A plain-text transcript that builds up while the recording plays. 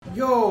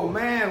Yo,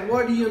 man,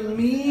 what do you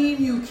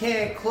mean you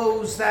can't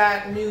close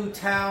that new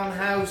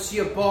townhouse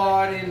you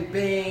bought in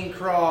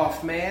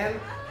Bancroft, man?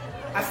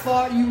 I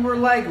thought you were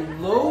like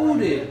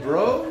loaded,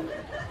 bro.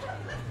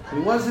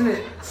 And wasn't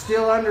it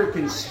still under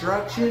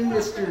construction,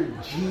 Mr.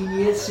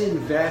 Genius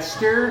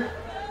Investor?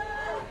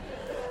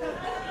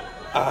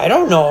 I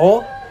don't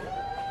know.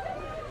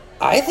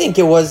 I think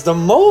it was the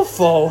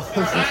mofo.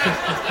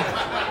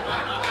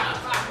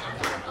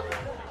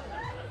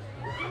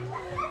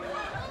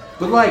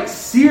 But like,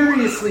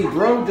 seriously,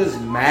 bro, does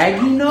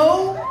Maggie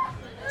know?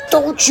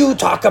 Don't you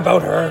talk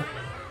about her.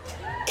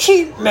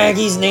 Keep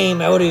Maggie's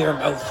name out of your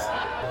mouth.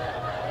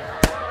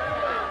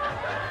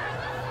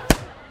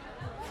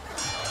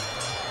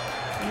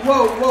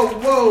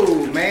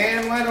 Whoa,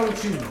 man, why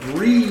don't you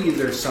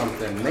breathe or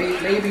something?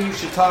 Maybe you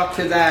should talk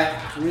to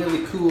that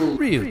really cool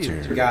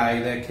realtor guy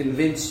that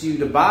convinced you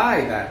to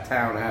buy that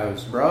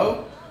townhouse,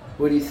 bro.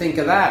 What do you think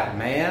of that,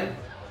 man?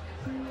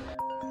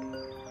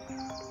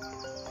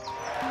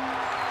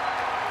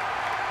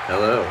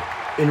 Hello.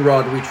 In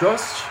Rod We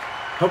Trust.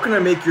 How can I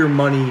make your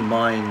money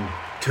mine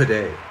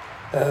today?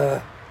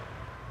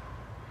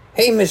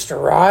 Hey,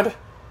 Mr. Rod.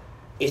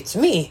 It's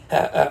me.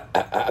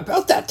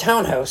 About that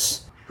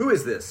townhouse. Who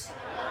is this?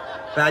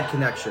 Bad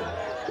connection.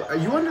 Are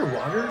you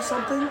underwater or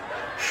something?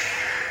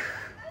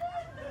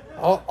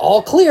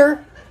 All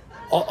clear.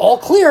 All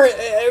clear.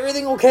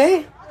 Everything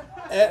okay?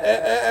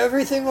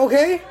 Everything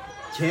okay?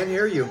 Can't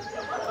hear you.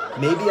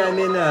 Maybe I'm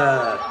in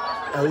a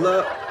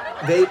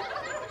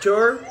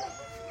elevator?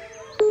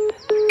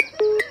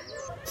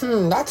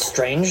 That's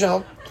strange.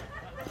 I'll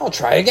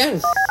try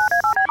again.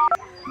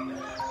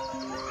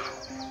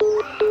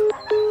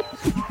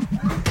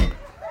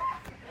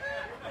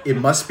 It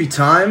must be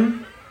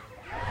time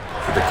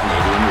for the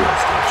Canadian Real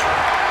Estate Show.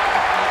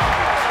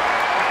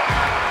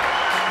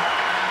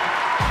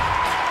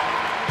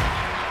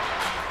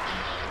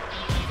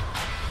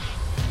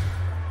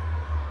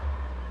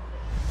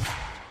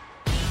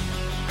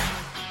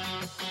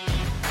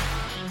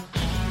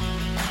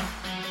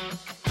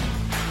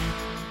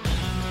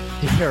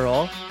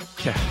 Carol,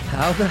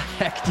 how the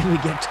heck did we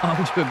get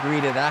Tom to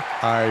agree to that?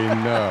 I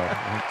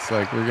know. It's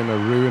like we're going to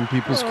ruin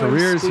people's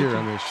careers here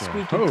on this show.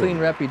 Squeaky clean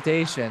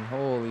reputation.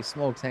 Holy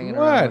smokes, hanging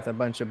around with a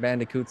bunch of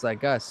bandicoots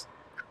like us.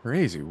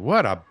 Crazy.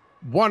 What a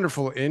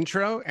wonderful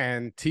intro.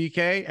 And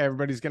TK,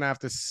 everybody's going to have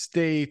to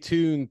stay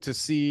tuned to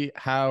see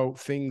how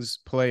things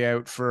play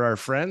out for our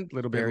friend a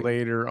little bit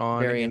later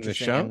on Very in the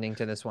interesting show. ending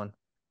to this one.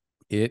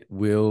 It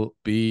will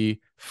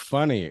be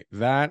funny.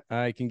 That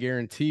I can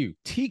guarantee you.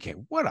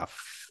 TK, what a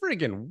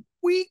friggin'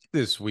 week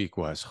this week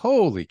was.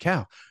 Holy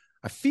cow.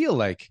 I feel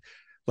like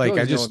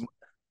I just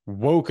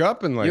woke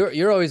up and like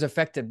you're always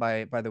affected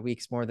by the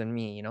weeks more than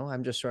me, you know.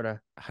 I'm just sort of,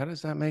 how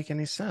does that make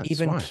any sense?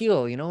 even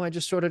keel, you know. I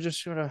just sort of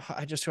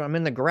I'm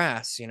in the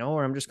grass, you know,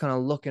 or I'm just kind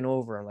of looking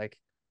over, like,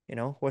 you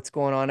know, what's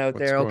going on out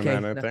there. Going Okay,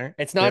 on out there?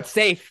 It's not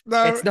safe.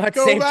 No, it's not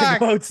go safe back.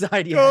 to go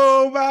outside yet.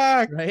 Go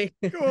back. Right?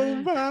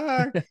 Go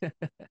back.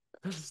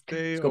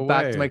 Stay Let's go away.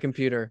 back to my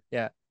computer.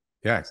 Yeah.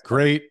 Yeah,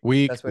 great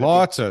week. That's what it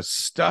Lots of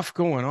stuff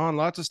going on.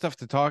 Lots of stuff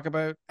to talk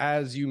about.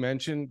 As you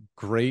mentioned,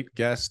 great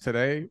guest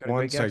today. Got a great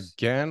Once guest.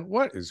 again,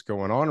 what is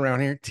going on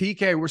around here?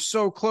 TK, we're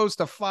so close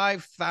to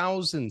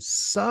 5,000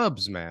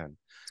 subs, man.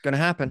 It's gonna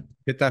happen.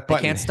 Hit that They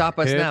button. can't stop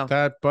us Hit now.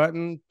 that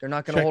button. They're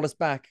not gonna Check- hold us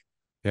back.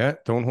 Yeah,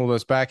 don't hold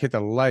us back. Hit the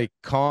like,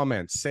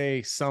 comment,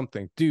 say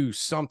something, do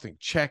something.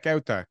 Check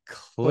out the Push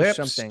Clips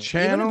something.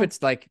 channel. Even if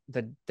it's like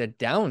the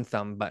down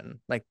thumb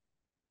button. Like,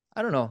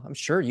 I don't know. I'm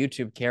sure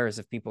YouTube cares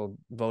if people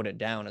vote it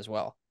down as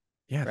well.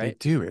 Yeah, right?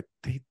 they do it.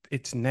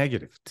 It's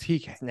negative.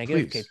 TK, It's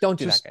negative. please, Okay, don't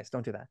do just, that, guys.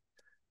 Don't do that.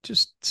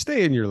 Just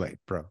stay in your lane,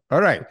 bro.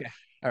 All right. Okay.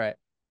 All right.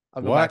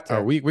 I'll go back What to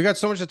are we got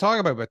so much to talk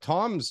about, but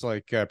Tom's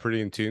like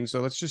pretty in tune. So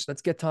let's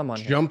get Tom on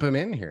here. jump him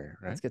in here.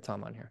 Right? Let's get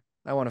Tom on here.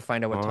 I want to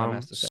find out what Tom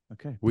has to say.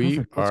 Okay. We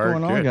perfect. What's are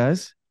going on, good.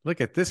 guys?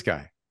 Look at this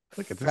guy.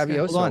 Look at this guy.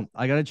 Fabioso. Hold on.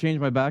 I got to change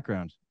my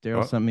background.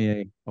 Daryl Oh. sent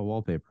me a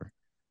wallpaper.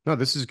 No,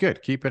 this is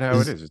good. Keep it how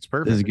This- it is. It's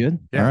perfect. This is good?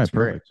 Yeah, All right, it's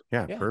great. perfect.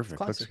 Yeah, Yeah, perfect.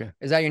 That's classic. good.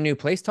 Is that your new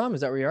place, Tom?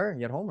 Is that where you are?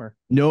 You at home or?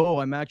 No,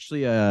 I'm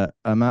actually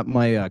I'm at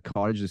my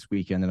cottage this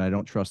weekend and I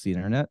don't trust the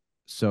internet.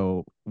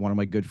 So one of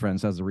my good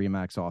friends has a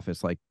Remax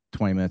office like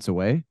 20 minutes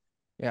away.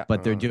 Yeah.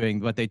 But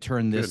Oh. they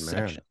turned this Good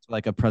man. section to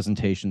like a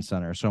presentation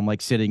center. So I'm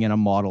like sitting in a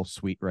model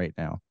suite right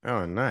now.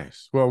 Oh,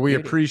 nice. Well, we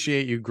Beauty.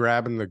 appreciate you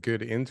grabbing the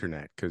good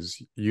internet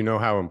because you know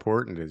how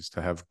important it is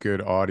to have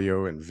good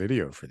audio and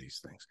video for these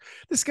things.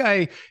 This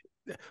guy,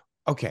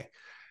 okay,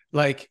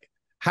 like,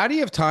 how do you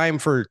have time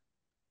for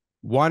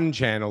one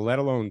channel, let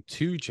alone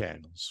two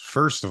channels?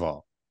 First of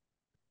all,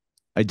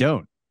 I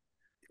don't.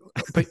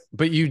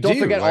 but you Don't do,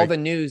 forget all like, the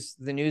news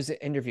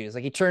interviews.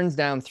 Like, he turns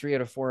down 3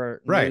 out of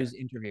 4 Right. news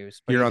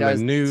interviews, but You're he on the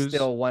does news.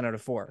 still 1 out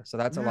of 4. So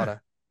that's a lot Yeah. of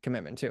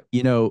commitment too.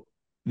 You know,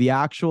 the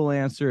actual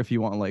answer, if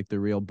you want like the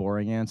real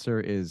boring answer,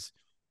 is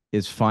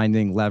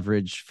finding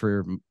leverage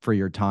for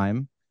your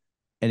time.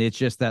 And it's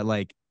just that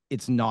like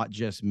it's not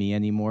just me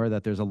anymore,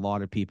 that there's a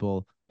lot of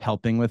people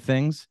helping with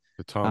things.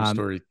 the Tom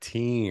Story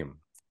team.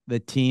 The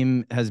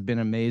team has been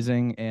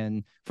amazing.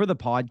 And for the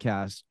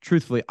podcast,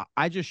 truthfully,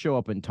 I just show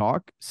up and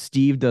talk.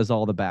 Steve does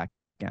all the back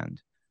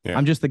end. Yeah.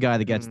 I'm just the guy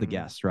that gets the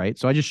guests, right?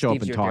 So I just show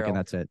Steve's up and your talk, Daryl. and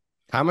that's it.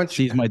 How much?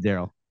 Steve's my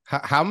Daryl.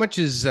 How much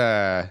is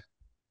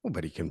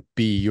nobody can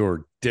be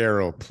your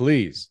Daryl,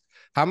 please.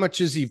 How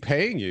much is he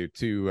paying you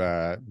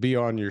to be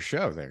on your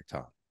show there,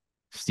 Tom?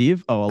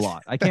 Steve? Oh, a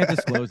lot. I can't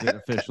disclose it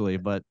officially,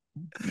 but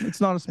it's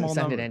not a small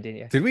Send number. it in, didn't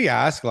you? Did we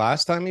ask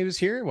last time he was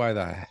here why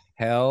the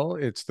hell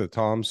it's the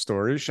Tom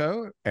Story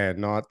show and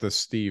not the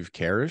Steve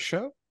Karras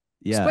show?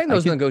 Yeah, Explain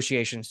those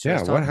negotiations to us,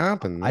 Yeah, Tom. what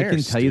happened I there,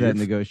 can tell you that in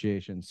Steve?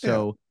 negotiations.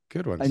 So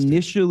Good one, Steve.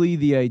 initially,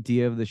 the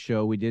idea of the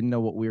show, we didn't know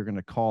what we were going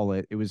to call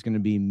it. It was going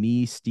to be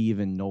me, Steve,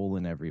 and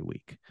Nolan every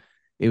week.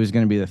 It was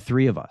going to be the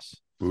three of us.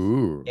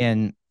 Ooh.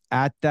 And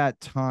at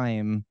that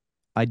time,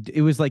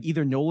 it was like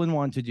either Nolan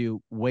wanted to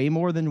do way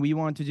more than we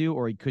wanted to do,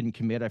 or he couldn't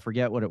commit. I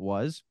forget what it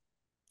was.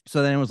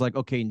 So then it was like,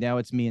 okay, now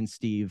it's me and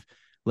Steve.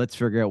 Let's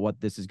figure out what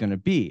this is going to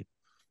be.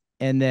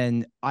 And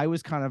then I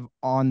was kind of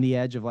on the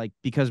edge of like,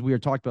 because we were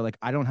talking about like,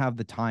 I don't have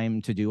the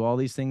time to do all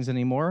these things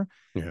anymore.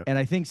 Yeah. And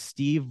I think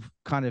Steve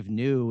kind of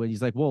knew, and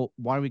he's like, well,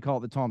 why don't we call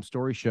it the Tom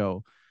Story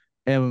Show?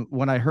 And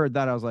when I heard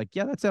that, I was like,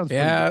 yeah, that sounds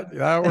pretty good.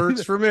 that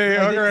works for me.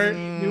 I think Okay.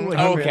 he knew what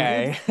he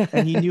Okay. wanted,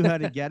 and he knew how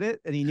to get it,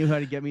 and he knew how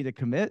to get me to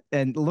commit.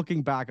 And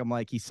looking back, I'm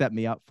like, he set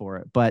me up for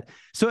it. But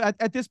so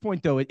at this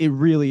point, though, it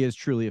really is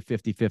truly a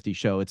 50-50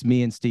 show. It's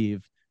me and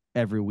Steve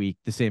every week,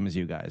 the same as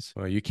you guys.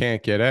 Well, you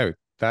can't get out.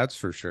 That's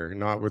for sure.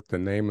 Not with the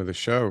name of the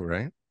show,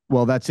 right?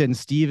 Well, that's it. And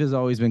Steve has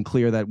always been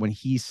clear that when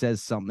he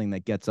says something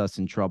that gets us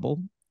in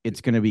trouble, it's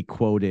going to be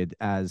quoted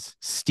as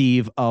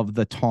Steve of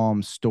the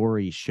Tom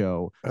Story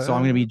Show. So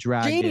I'm going to be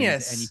dragged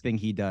Genius. into anything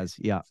he does.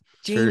 Yeah.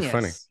 Very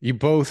funny. You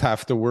both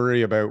have to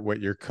worry about what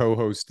your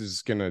co-host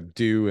is gonna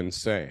do and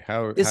say.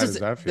 How does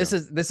that feel?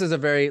 This is a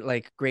very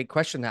like great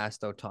question to ask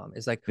though, Tom.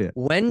 Is like,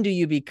 when do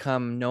you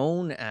become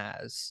known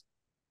as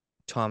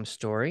Tom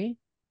Story?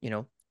 You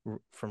know,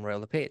 from Royal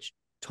LePage,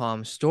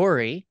 Tom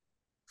Story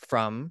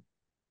from,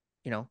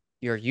 you know,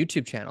 your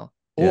YouTube channel,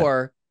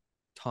 or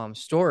Tom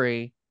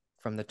Story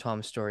from the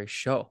Tom Story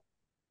Show.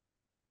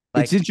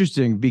 Like, it's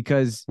interesting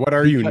because what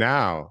are you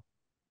now?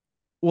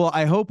 Well,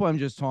 I hope I'm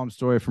just Tom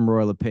Story from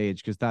Royal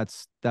LePage, because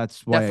that's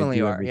why Definitely I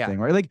do are, everything,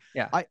 yeah. right? Like,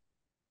 Yeah.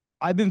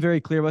 I've been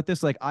very clear about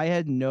this. Like, I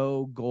had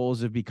no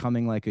goals of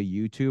becoming like a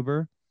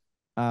YouTuber.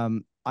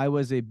 I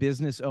was a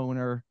business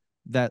owner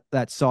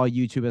that saw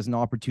YouTube as an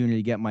opportunity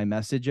to get my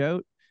message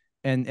out.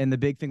 And the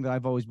big thing that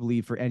I've always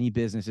believed for any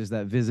business is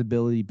that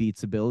visibility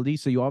beats ability.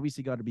 So you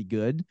obviously got to be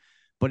good,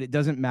 but it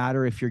doesn't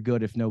matter if you're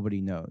good if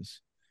nobody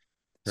knows.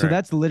 So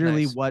that's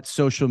literally what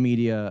social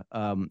media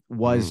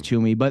was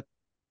to me. But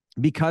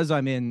because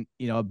I'm in,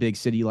 you know, a big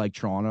city like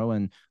Toronto,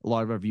 and a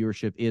lot of our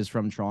viewership is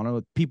from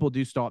Toronto, people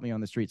do stop me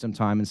on the street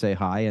sometime and say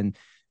hi.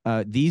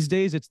 And these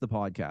days it's the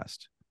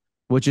podcast,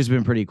 which has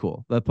been pretty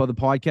cool. The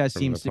podcast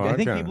seems to be, I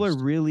think people are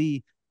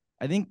really,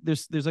 I think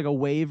there's like a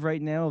wave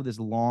right now of this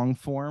long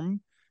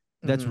form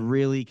that's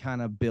really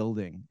kind of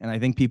building. And I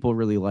think people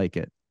really like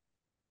it.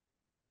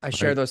 I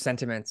share those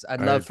sentiments.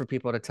 I'd love for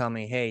people to tell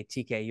me, hey,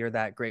 TK, you're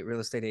that great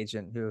real estate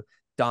agent who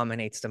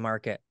dominates the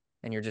market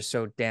and you're just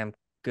so damn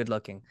good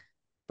looking.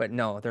 But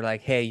no, they're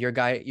like, hey, you're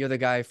the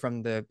guy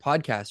from the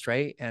podcast,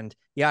 right? And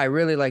yeah, I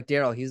really like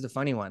Daryl. He's the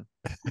funny one.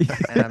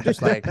 And I'm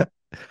just like,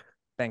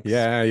 thanks.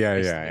 Yeah.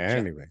 Nice to meet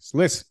you. Anyways,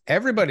 listen,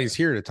 everybody's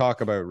here to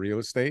talk about real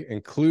estate,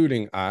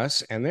 including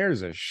us. And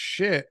there's a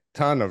shit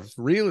ton of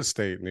real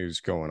estate news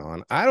going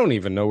on. I don't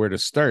even know where to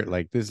start.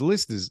 Like, this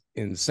list is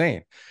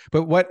insane.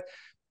 But what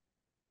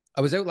I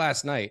was out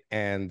last night,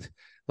 and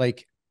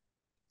like,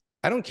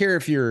 I don't care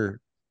if you're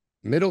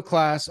middle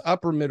class,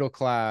 upper middle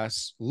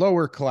class,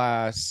 lower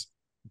class,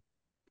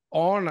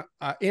 on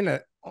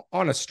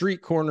a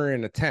street corner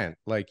in a tent,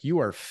 like, you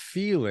are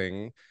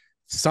feeling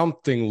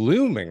something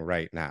looming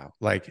right now.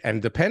 Like,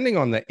 and depending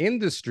on the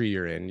industry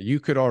you're in, you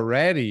could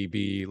already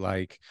be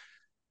like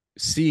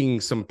seeing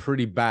some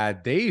pretty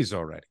bad days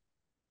already.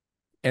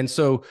 And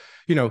so,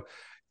 you know,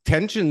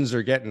 tensions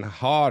are getting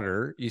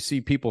hotter. You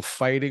see people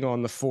fighting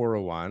on the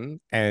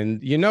 401,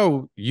 and, you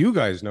know, you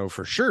guys know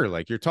for sure,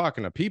 like, you're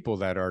talking to people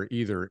that are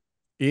either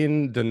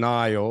in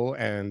denial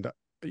and,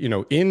 you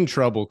know, in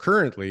trouble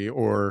currently,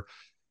 or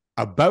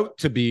about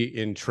to be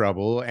in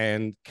trouble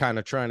and kind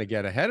of trying to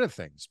get ahead of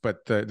things. But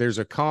there's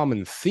a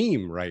common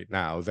theme right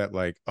now that,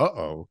 like,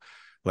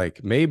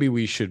 like, maybe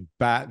we should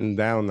batten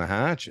down the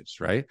hatches,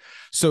 right?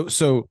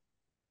 So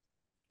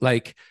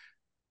like,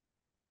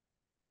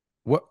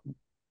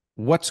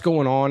 what's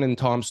going on in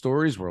Tom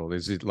Story's world?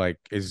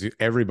 Is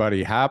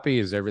everybody happy?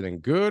 Is everything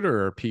good?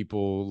 Or are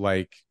people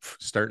like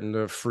starting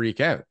to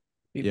freak out?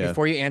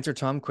 Before you answer,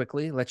 Tom,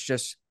 quickly, let's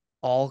just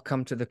all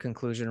come to the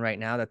conclusion right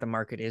now that the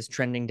market is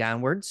trending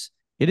downwards.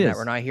 It is. That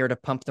we're not here to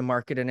pump the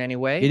market in any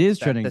way. It is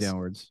trending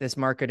downwards. This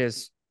market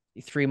is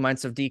 3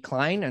 months of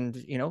decline, and,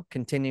 you know,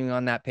 continuing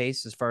on that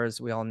pace as far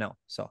as we all know.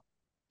 So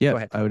yeah, go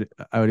ahead.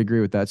 I would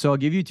agree with that. So I'll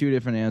give you two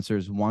different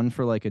answers. One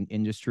for like an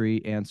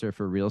industry answer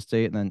for real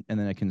estate, and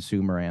then a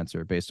consumer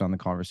answer based on the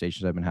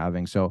conversations I've been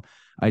having. So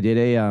I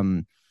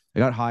did I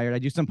got hired. I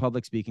do some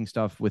public speaking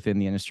stuff within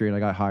the industry, and I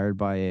got hired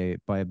by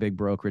a big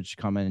brokerage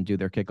to come in and do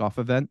their kickoff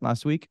event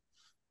last week.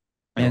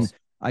 And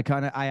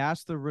I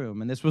asked the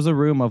room, and this was a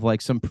room of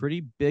like some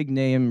pretty big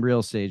name real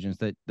estate agents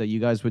that you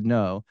guys would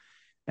know.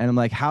 And I'm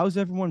like, how's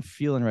everyone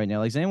feeling right now?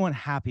 Like, is anyone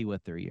happy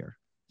with their year?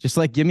 Just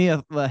like, give me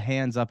a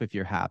hands up if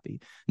you're happy.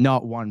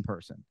 Not one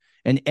person.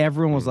 And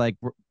everyone was like,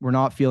 we're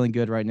not feeling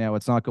good right now.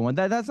 It's not going.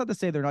 That's not to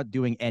say they're not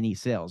doing any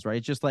sales, right?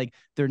 It's just like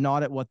they're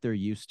not at what they're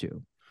used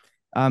to.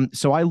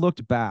 So I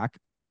looked back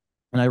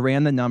and I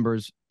ran the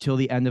numbers till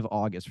the end of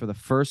August for the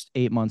first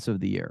 8 months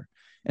of the year.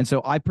 And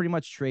so I pretty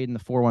much trade in the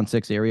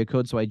 416 area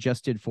code. So I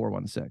just did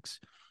 416.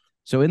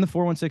 So in the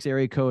 416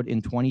 area code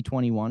in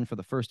 2021, for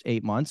the first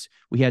 8 months,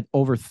 we had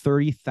over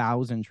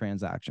 30,000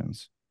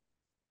 transactions.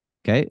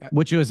 Okay.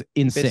 Which was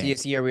insane.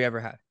 Busiest year we ever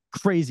had.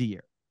 Crazy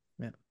year.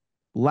 Yeah.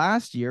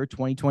 Last year,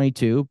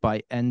 2022,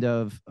 by end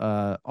of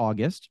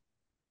August,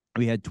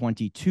 we had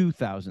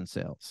 22,000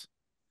 sales.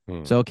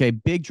 So, okay,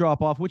 big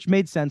drop off, which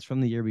made sense from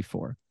the year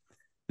before.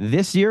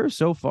 This year,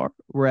 so far,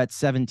 we're at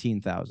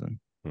 17,000.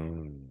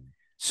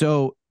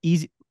 So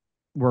easy.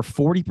 We're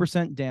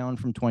 40% down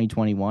from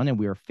 2021, and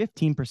we are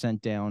 15%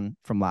 down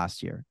from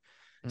last year.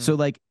 So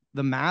like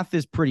the math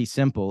is pretty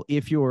simple.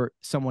 If you're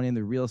someone in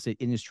the real estate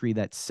industry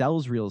that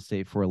sells real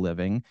estate for a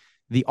living,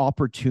 the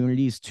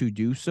opportunities to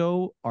do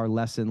so are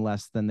less and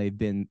less than they've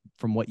been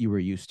from what you were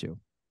used to.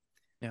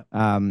 Yeah.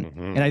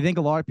 And I think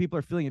a lot of people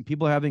are feeling it.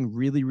 People are having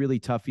really, really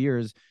tough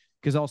years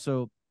because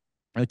also,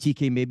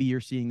 TK, maybe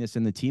you're seeing this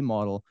in the team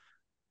model.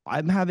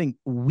 I'm having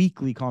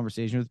weekly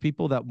conversations with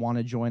people that want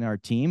to join our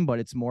team, but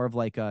it's more of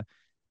like a,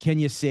 can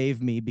you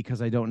save me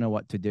because I don't know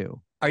what to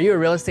do? Are you a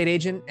real estate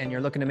agent and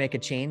you're looking to make a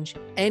change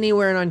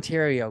anywhere in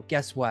Ontario?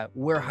 Guess what?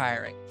 We're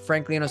hiring.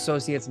 Franklin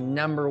Associates,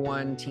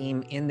 #1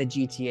 team in the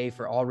GTA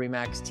for all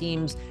RE/MAX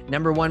teams,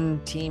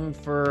 #1 team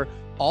for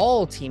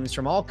all teams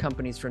from all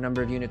companies for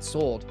number of units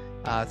sold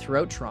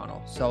throughout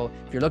Toronto. So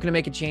if you're looking to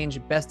make a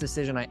change, best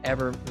decision I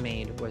ever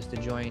made was to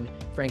join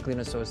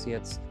Franklin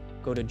Associates.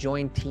 Go to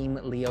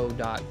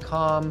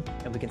jointeamleo.com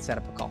and we can set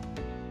up a call.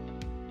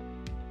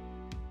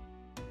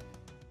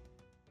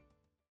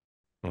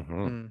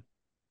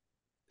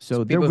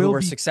 So people there who will were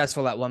be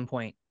successful at one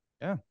point.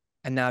 Yeah.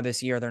 And now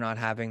this year they're not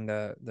having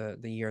the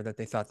year that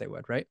they thought they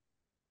would, right?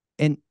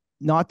 And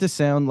not to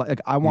sound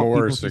like I want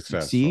More people successful.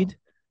 to succeed.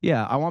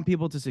 Yeah, I want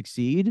people to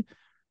succeed.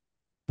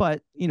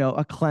 But,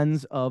 a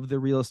cleanse of the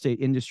real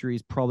estate industry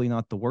is probably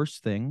not the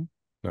worst thing,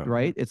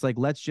 right? It's like,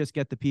 let's just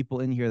get the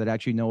people in here that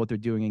actually know what they're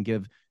doing and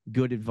give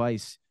good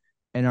advice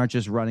and aren't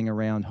just running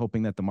around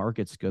hoping that the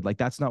market's good. Like,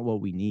 that's not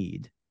what we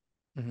need.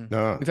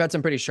 No. We've had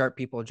some pretty sharp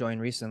people join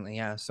recently.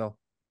 Yeah. So,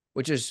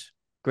 which is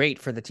great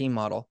for the team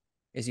model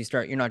is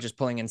you're not just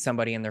pulling in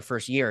somebody in their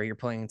first year, you're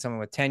pulling in someone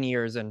with 10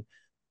 years and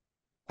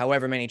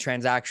however many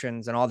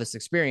transactions and all this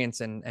experience.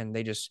 And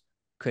they just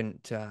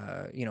couldn't,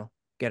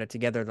 get it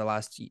together the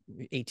last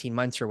 18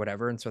 months or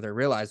whatever. And so they're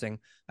realizing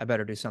I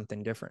better do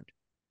something different.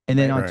 And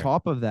then on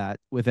top of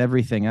that, with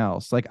everything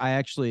else, like I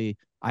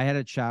had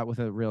a chat with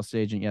a real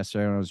estate agent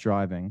yesterday when I was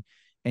driving,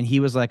 and he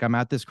was like, I'm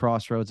at this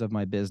crossroads of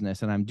my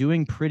business and I'm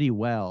doing pretty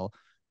well,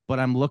 but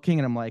I'm looking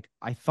and I'm like,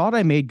 I thought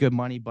I made good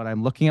money, but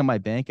I'm looking at my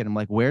bank and I'm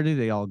like, where do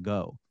they all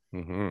go?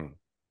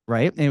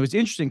 Right. And it was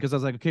interesting because I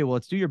was like, okay, well,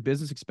 let's do your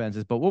business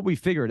expenses. But what we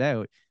figured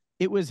out,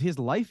 it was his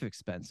life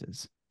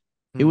expenses.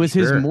 It was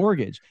his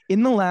mortgage.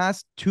 In the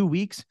last 2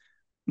 weeks,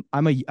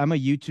 I'm a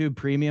YouTube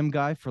premium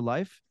guy for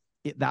life.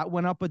 That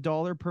went up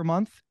 $1 per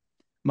month.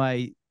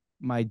 My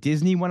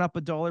Disney went up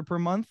 $1 per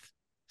month.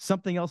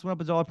 Something else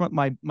went up $1 per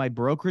month. My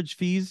brokerage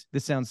fees,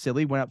 this sounds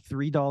silly, went up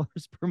 $3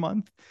 per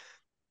month.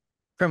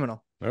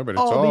 Criminal. No, but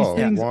it's all all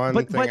these things, one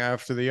but thing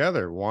after the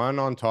other, one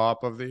on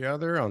top of the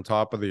other, on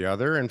top of the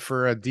other. And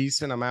for a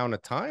decent amount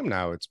of time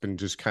now, it's been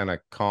just kind of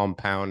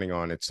compounding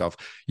on itself.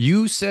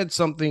 You said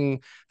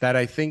something that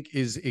I think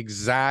is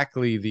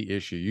exactly the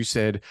issue. You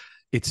said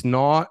it's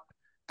not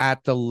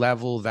at the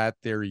level that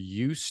they're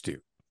used to,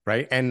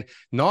 right? And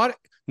not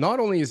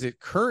only is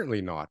it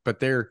currently not, but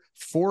they're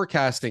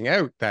forecasting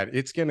out that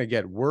it's going to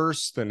get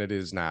worse than it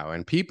is now.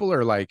 And people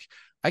are like,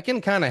 I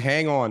can kind of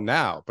hang on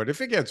now, but if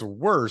it gets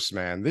worse,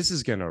 man, this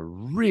is going to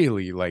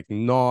really like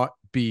not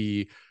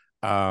be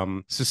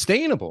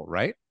sustainable,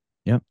 right?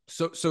 Yeah.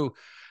 So,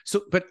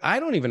 but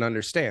I don't even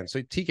understand.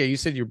 So TK, you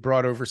said you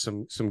brought over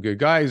some good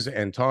guys,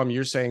 and Tom,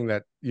 you're saying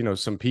that,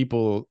 some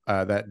people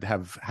that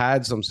have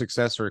had some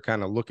success are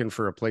kind of looking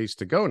for a place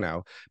to go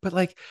now. But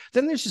like,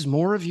 then there's just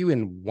more of you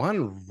in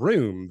one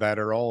room that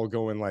are all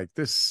going like,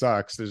 this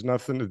sucks. There's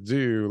nothing to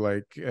do.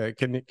 Like,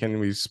 can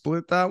we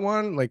split that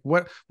one? Like,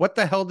 what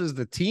the hell does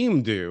the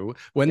team do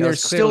when they're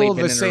still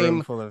the same?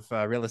 Room full of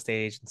real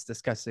estate agents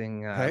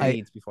discussing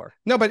leads before.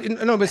 No, but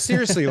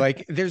seriously,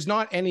 like, there's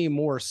not any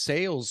more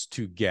sales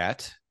to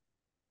get.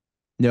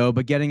 No,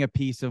 but getting a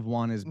piece of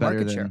one is better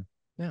Market than share.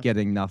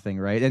 getting nothing,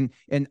 right?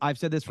 And I've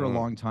said this for a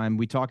long time.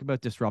 We talk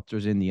about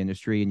disruptors in the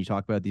industry, and you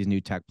talk about these new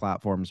tech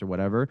platforms or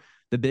whatever.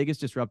 The biggest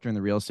disruptor in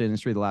the real estate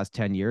industry the last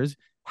 10 years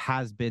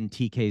has been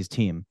TK's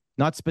team.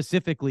 Not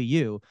specifically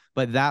you,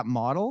 but that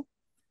model.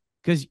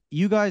 because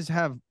you guys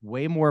have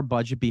way more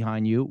budget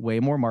behind you, way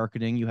more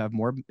marketing. You have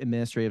more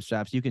administrative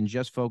staff. So you can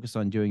just focus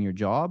on doing your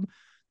job.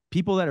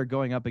 People that are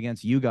going up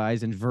against you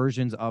guys and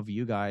versions of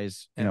you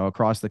guys, you know,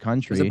 across the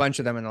country. There's a bunch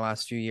of them in the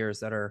last few years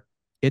that are.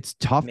 It's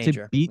tough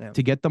major. to beat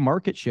to get the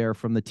market share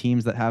from the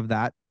teams that have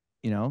that,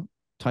 you know,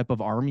 type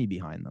of army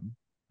behind them.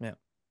 Yeah.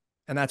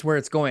 And that's where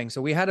it's going.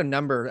 So we had a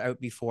number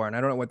out before, and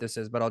I don't know what this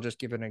is, but I'll just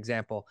give an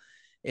example.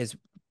 Is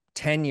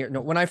 10 years.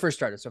 No, when I first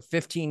started, so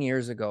 15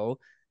 years ago,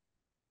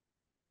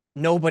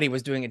 nobody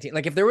was doing a team.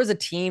 Like if there was a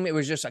team, it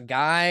was just a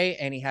guy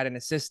and he had an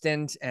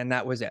assistant and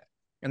that was it.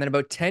 And then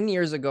about 10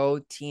 years ago,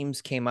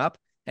 teams came up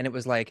and it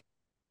was like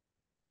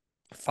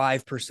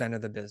 5%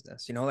 of the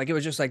business, you know, like it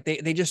was just like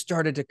they just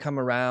started to come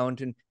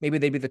around and maybe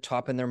they'd be the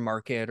top in their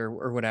market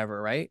or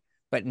whatever, right?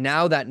 But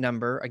now that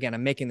number, again,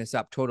 I'm making this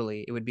up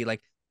totally, it would be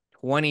like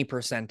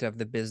 20% of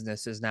the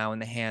business is now in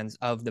the hands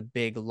of the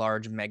big,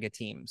 large mega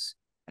teams.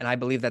 And I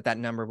believe that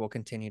number will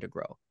continue to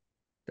grow.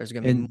 There's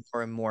going to be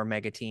more and more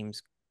mega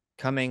teams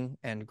coming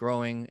and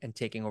growing and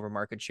taking over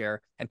market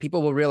share. And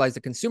people will realize,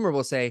 the consumer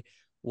will say,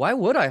 why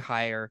would I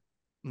hire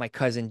my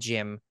cousin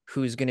Jim,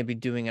 who's going to be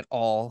doing it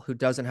all, who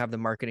doesn't have the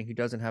marketing, who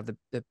doesn't have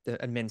the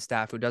admin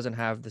staff, who doesn't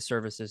have the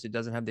services, who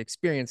doesn't have the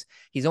experience.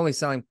 He's only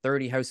selling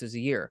 30 houses a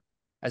year,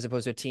 as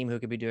opposed to a team who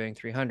could be doing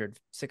 300,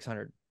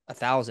 600,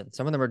 1,000.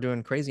 Some of them are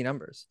doing crazy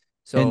numbers.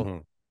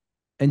 So,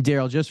 and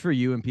Daryl, just for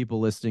you and people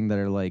listening that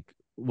are like,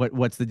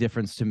 what's the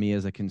difference to me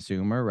as a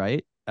consumer,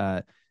 right?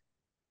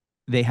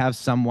 They have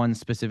someone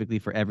specifically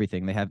for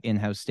everything. They have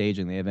in-house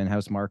staging, they have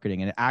in-house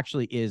marketing, and it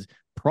actually is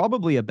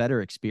probably a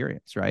better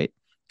experience, right?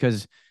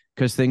 Because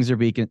things are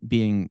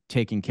being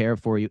taken care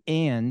of for you.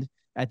 And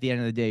at the end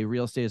of the day,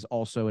 real estate is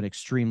also an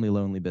extremely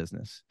lonely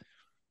business.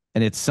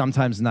 And it's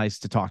sometimes nice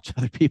to talk to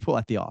other people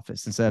at the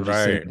office instead of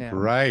just sitting.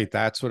 Right.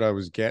 That's what I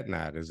was getting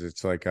at, is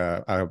it's like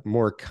a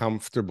more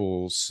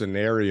comfortable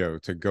scenario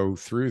to go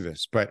through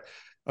this. But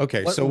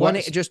okay, so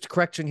just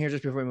correction here,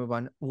 just before we move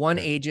on. One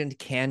agent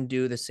can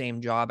do the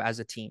same job as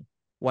a team.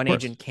 One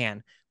agent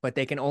can, but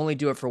they can only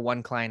do it for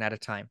one client at a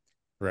time.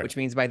 Right. Which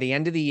means by the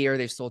end of the year,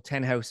 they've sold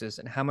 10 houses.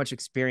 And how much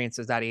experience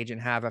does that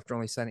agent have after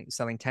only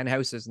selling 10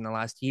 houses in the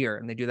last year?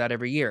 And they do that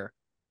every year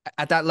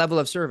at that level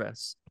of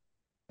service,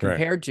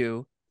 compared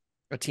to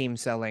a team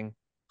selling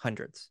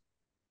hundreds,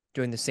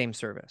 doing the same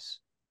service,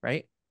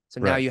 right? So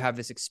now you have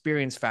this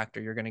experience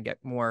factor. You're going to get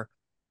more,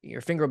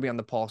 your finger will be on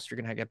the pulse. You're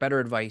going to get better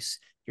advice.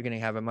 You're going to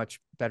have a much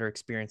better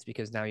experience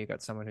because now you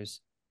got someone who's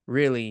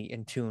really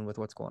in tune with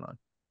what's going on.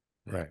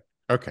 Right.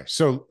 Okay.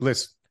 So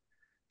listen,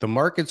 the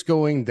market's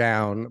going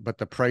down, but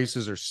the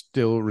prices are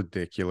still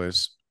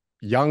ridiculous.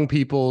 Young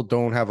people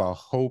don't have a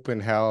hope in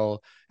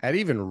hell at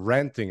even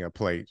renting a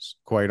place,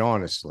 quite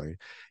honestly.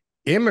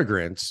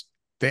 Immigrants,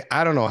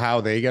 I don't know how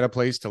they get a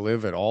place to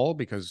live at all,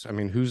 because, I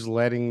mean, who's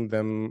letting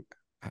them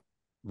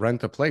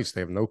rent a place?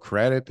 They have no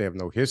credit. They have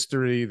no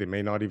history. They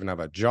may not even have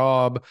a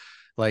job.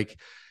 Like,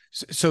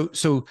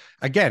 so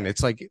again,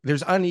 it's like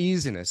there's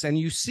uneasiness, and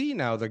you see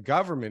now the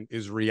government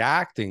is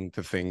reacting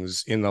to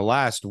things. In the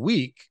last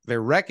week,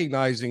 they're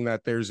recognizing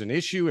that there's an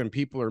issue and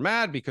people are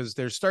mad because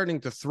they're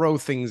starting to throw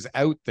things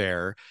out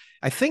there.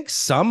 I think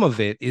some of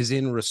it is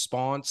in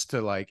response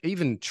to, like,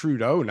 even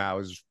Trudeau now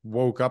has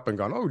woke up and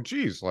gone, oh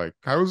geez, like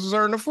houses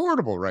aren't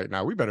affordable right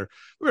now. We better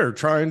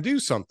try and do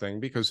something,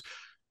 because,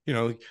 you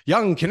know,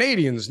 young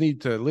Canadians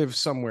need to live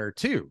somewhere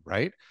too,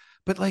 right?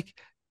 But like,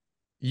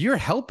 you're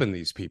helping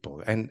these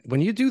people. And when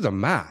you do the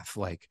math,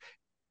 like,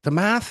 the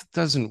math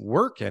doesn't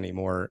work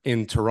anymore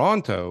in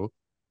Toronto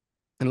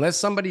unless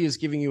somebody is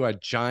giving you a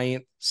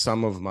giant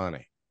sum of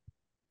money,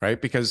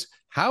 right? Because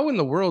how in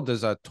the world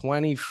does a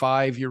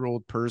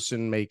 25-year-old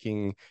person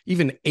making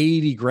even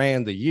 80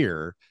 grand a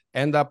year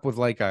end up with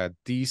like a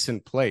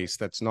decent place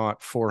that's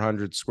not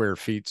 400 square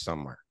feet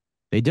somewhere?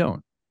 They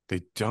don't.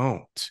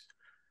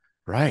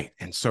 Right.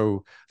 And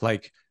so,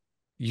 like,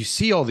 you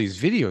see all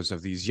these videos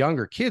of these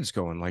younger kids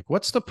going like,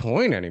 what's the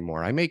point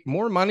anymore? I make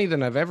more money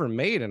than I've ever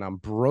made, and I'm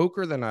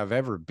broker than I've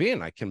ever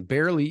been. I can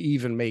barely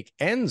even make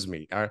ends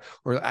meet.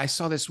 Or I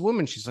saw this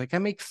woman, she's like, I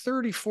make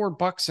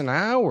 $34 an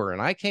hour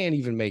and I can't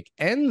even make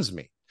ends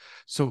meet.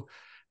 So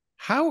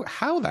how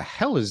the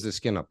hell is this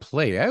going to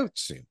play out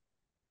soon?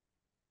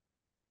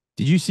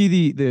 Did you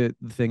see the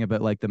thing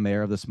about like the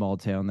mayor of the small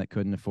town that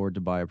couldn't afford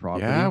to buy a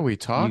property? Yeah, we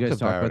talked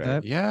about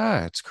that.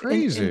 Yeah, it's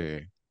crazy.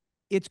 And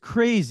it's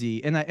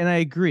crazy. And I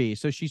agree.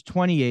 So she's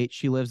 28.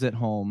 She lives at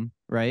home,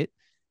 right?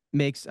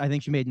 I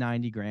think she made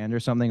 90 grand or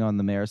something on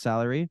the mayor's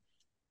salary.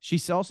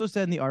 She also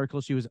said in the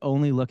article she was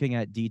only looking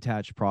at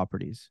detached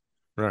properties.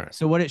 Right.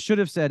 So what it should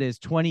have said is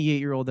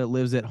 28-year-old that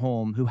lives at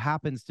home, who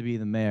happens to be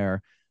the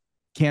mayor,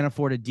 can't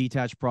afford a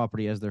detached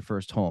property as their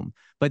first home.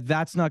 But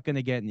that's not going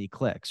to get any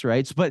clicks,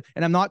 right?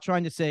 And I'm not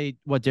trying to say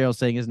what Daryl's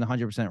saying isn't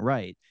 100%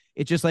 right.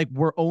 It's just like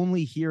we're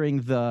only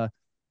hearing the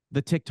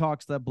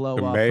TikToks that blow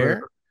up.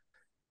 Mayor?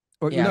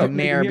 The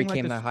mayor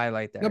became the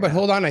highlight there. No, but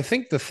hold on. I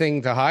think the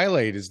thing to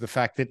highlight is the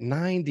fact that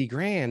 90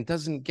 grand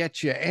doesn't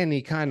get you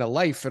any kind of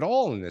life at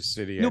all in this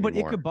city anymore. But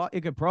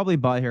it could probably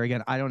buy her,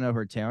 again, I don't know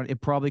her town.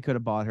 It probably could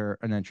have bought her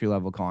an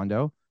entry-level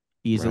condo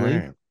easily.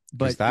 Right.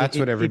 Because But that's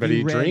what if everybody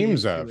you read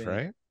dreams into of, it-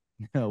 right?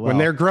 well, When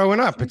they're growing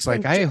up, it's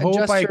like, I hope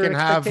Adjust I your can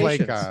have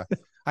like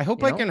expectations. I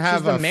hope You I know? can She's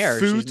have the a mayor.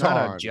 She's not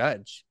a futon,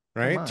 judge.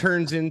 Come right? on.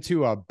 Turns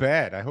into a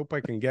bed. I hope I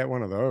can get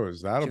one of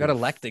those. That'll She got be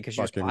elected because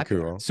she was fucking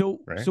popular. cool. So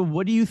right? so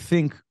what do you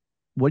think?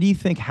 What do you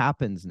think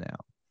happens now?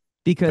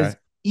 Because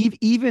Okay.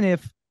 even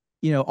if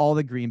all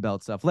the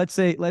greenbelt stuff, let's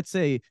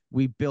say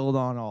we build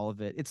on all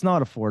of it, it's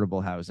not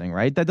affordable housing,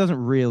 right? That doesn't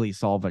really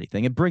solve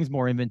anything. It brings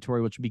more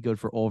inventory, which would be good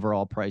for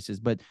overall prices,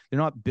 but they're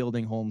not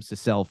building homes to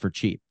sell for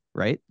cheap,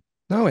 right?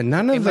 No, and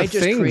none of the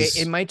things.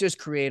 It might just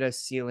create a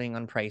ceiling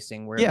on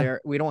pricing where Yeah.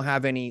 we don't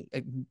have any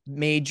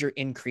major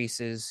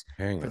increases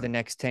Hang for the on.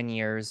 next 10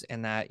 years,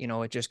 and that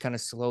it just kind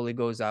of slowly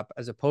goes up,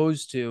 as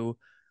opposed to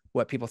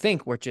what people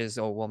think, which is,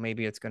 oh well,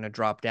 maybe it's going to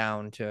drop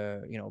down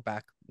to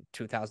back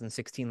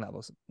 2016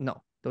 levels.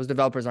 No, those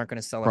developers aren't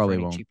going to sell it Probably for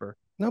any won't. cheaper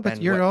No, but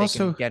than you're what they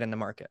also can get in the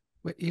market.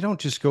 But you don't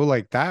just go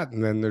like that,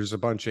 and then there's a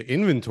bunch of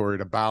inventory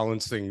to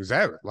balance things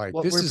out. Like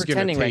Well, this we're is going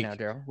to pretending take. right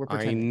now, Daryl. We're I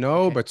pretending.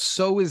 know, Okay. but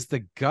so is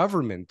the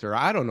government, or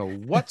I don't know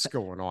what's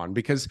going on.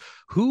 Because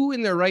who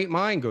in their right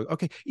mind goes,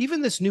 okay,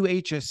 even this new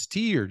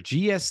HST or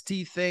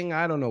GST thing,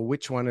 I don't know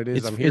which one it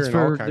is. I'm hearing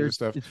all kinds of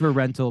stuff. It's for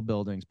rental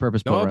buildings,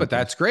 purpose. No, but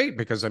that's great,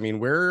 because I mean,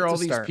 where are It's all a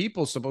these start.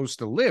 people supposed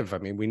to live? I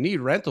mean, we need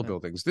rental Yeah.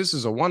 buildings. This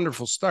is a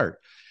wonderful start.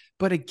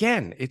 But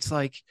again, it's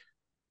like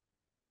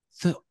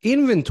the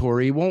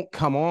inventory won't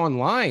come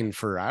online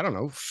for, I don't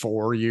know,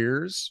 4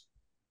 years.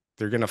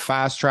 They're going to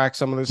fast track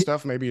some of this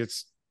stuff. Maybe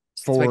it's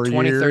 4 It's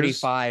like years.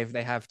 2035,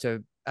 they have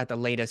to, at the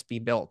latest, be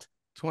built.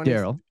 20.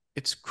 Daryl,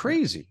 It's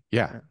crazy.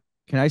 Yeah.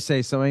 can I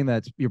say something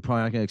that you're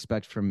probably not going to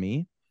expect from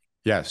me?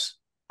 Yes.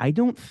 I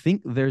don't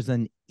think there's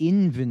an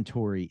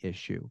inventory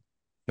issue.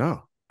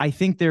 No. I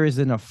think there is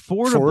an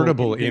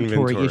affordable inventory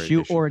inventory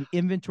issue, issue. or an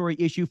inventory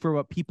issue for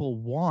what people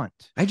want.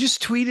 I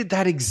just tweeted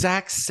that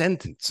exact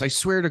sentence. I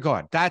swear to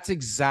God, that's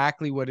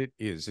exactly what it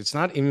is. It's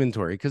not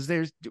inventory, because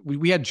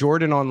we had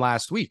Jordan on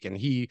last week, and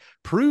he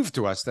proved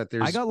to us that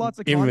there's I got lots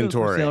of condos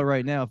inventory for sale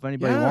right now. If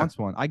anybody Yeah. wants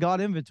one, I got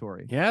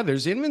inventory. Yeah,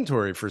 there's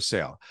inventory for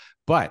sale.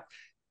 But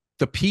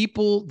the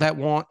people that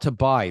want to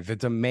buy, the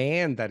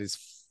demand that is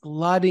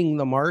flooding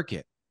the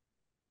market,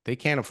 they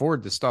can't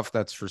afford the stuff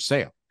that's for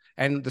sale.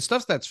 And the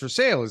stuff that's for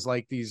sale is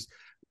like these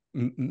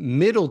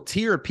middle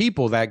tier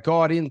people that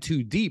got in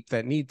too deep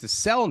that need to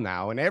sell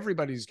now. And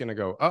everybody's going to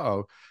go,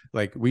 uh-oh,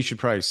 like we should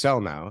probably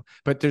sell now.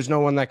 But there's no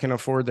one that can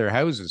afford their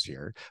houses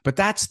here. But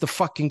that's the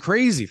fucking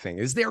crazy thing,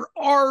 is there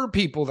are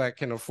people that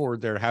can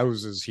afford their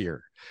houses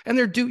here. And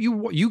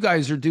you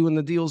guys are doing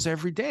the deals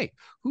every day.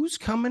 Who's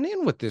coming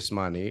in with this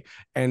money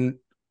and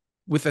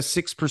with a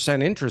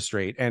 6% interest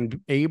rate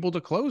and able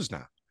to close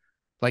now?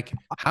 Like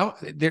how?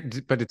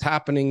 But it's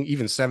happening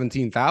even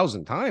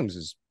 17,000 times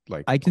is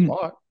like a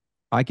lot.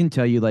 I can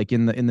tell you, like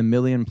in the $1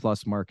 million+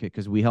 market,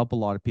 because we help a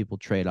lot of people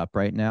trade up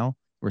right now.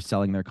 We're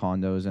selling their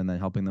condos and then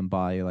helping them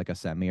buy like a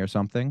semi or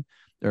something,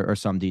 or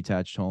some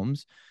detached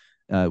homes.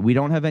 We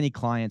don't have any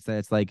clients that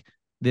it's like,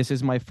 this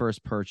is my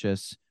first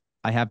purchase,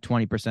 I have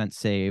 20%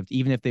 saved,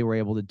 even if they were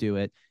able to do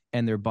it,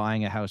 and they're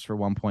buying a house for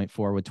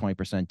 1.4 with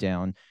 20%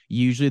 down.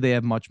 Usually they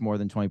have much more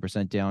than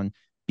 20% down,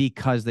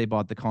 because they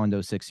bought the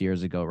condo 6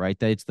 years ago, right?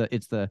 It's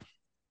the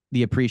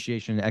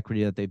appreciation and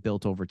equity that they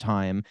built over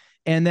time.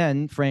 And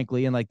then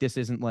frankly, and like, this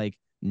isn't like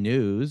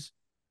news,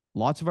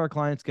 lots of our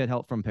clients get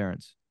help from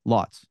parents.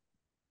 Lots.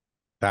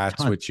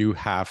 That's what you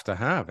have to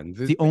have. And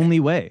the only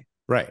way.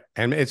 Right.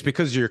 And it's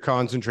because you're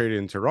concentrated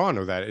in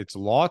Toronto that it's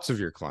lots of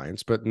your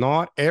clients, but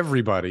not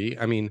everybody.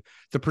 I mean,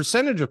 the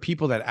percentage of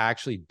people that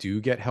actually do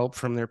get help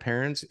from their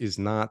parents is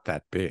not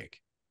that big.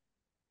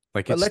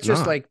 Like, but let's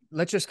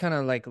just kind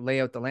of like lay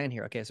out the land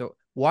here. Okay, so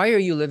why are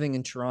you living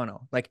in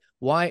Toronto? Like,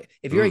 why,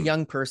 if you're a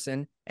young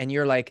person and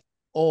you're like,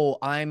 oh,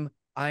 I'm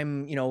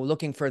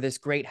looking for this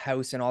great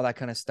house and all that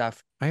kind of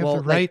stuff, I have the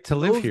right to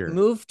live here.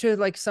 Move to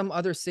like some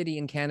other city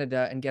in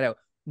Canada and get out.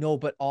 No,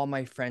 but all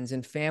my friends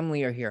and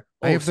family are here.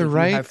 I have the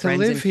right to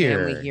live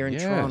here in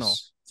Toronto.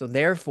 So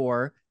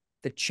therefore,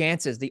 the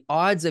chances, the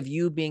odds of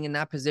you being in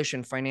that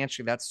position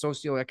financially, that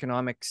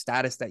socioeconomic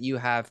status that you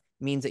have,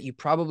 means that you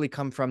probably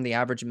come from the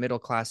average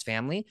middle-class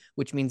family,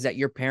 which means that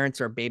your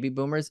parents are baby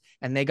boomers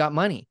and they got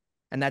money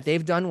and that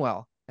they've done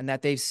well and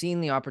that they've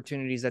seen the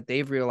opportunities that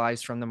they've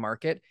realized from the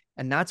market.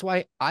 And that's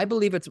why I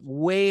believe it's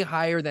way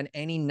higher than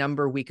any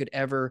number we could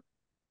ever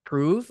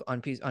prove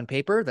on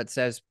paper that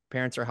says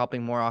parents are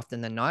helping more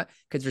often than not,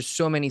 because there's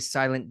so many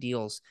silent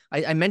deals.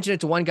 I mentioned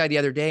it to one guy the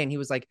other day, and he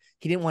was like,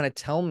 he didn't want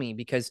to tell me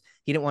because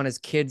he didn't want his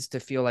kids to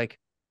feel like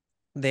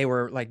they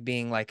were like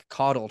being like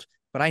coddled.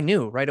 But I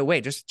knew right away,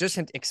 just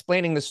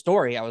explaining the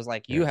story, I was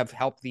like, you have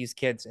helped these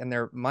kids, and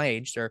they're my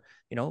age, they're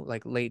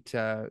like late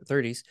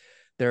 30s.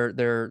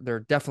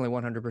 They're definitely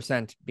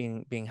 100%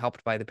 being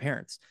helped by the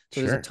parents.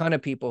 So there's a ton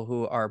of people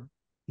who are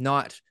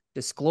not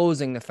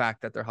disclosing the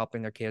fact that they're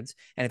helping their kids.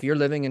 And if you're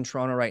living in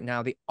Toronto right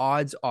now, the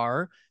odds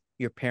are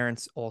your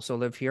parents also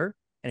live here.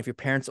 And if your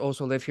parents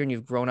also live here and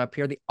you've grown up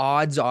here, the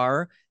odds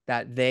are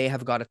that they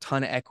have got a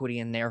ton of equity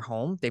in their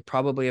home. They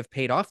probably have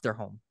paid off their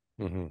home,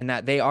 and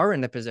that they are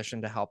in the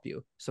position to help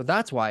you. So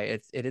that's why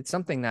it's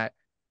something that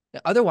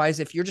Otherwise,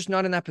 if you're just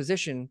not in that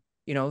position,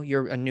 you know,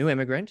 you're a new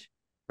immigrant,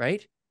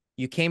 right?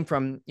 You came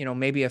from, you know,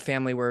 maybe a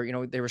family where, you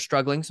know, they were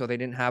struggling, so they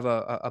didn't have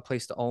a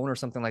place to own or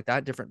something like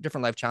that.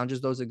 Different life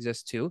challenges, those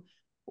exist too.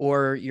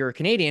 Or you're a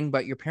Canadian,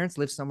 but your parents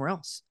live somewhere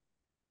else.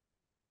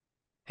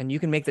 And you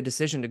can make the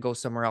decision to go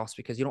somewhere else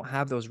because you don't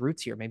have those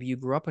roots here. Maybe you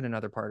grew up in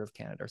another part of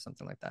Canada or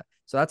something like that.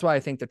 So that's why I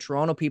think the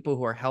Toronto people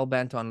who are hell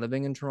bent on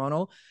living in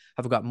Toronto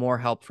have got more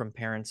help from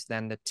parents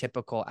than the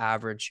typical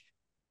average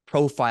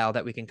profile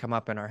that we can come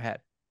up in our head.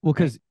 Well,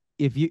 because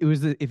if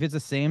it's the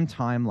same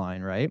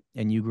timeline, right,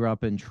 and you grew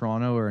up in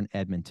Toronto or in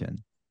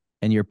Edmonton,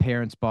 and your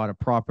parents bought a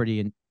property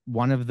in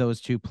one of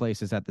those two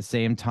places at the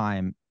same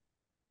time,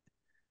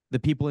 the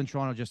people in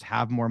Toronto just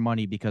have more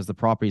money because the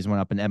properties went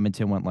up and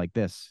Edmonton went like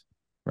this,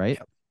 right?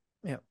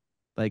 Yeah.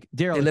 Like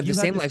Daryl, they live the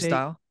same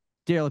lifestyle.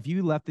 Daryl, if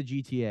you left the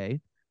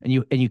GTA and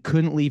you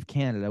couldn't leave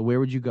Canada, where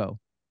would you go?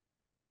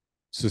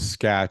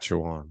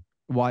 Saskatchewan.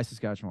 Why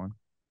Saskatchewan?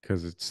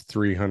 Because it's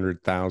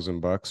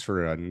 $300,000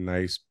 for a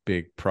nice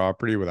big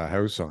property with a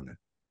house on it.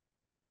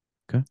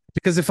 Okay.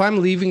 Because if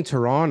I'm leaving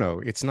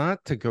Toronto, it's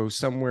not to go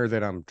somewhere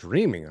that I'm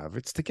dreaming of.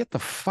 It's to get the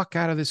fuck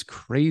out of this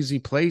crazy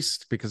place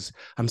because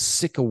I'm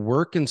sick of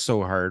working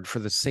so hard for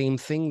the same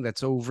thing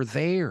that's over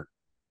there.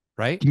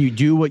 Right? Can you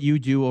do what you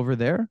do over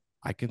there?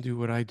 I can do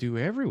what I do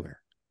everywhere.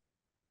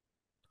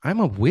 I'm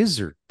a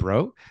wizard,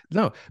 bro.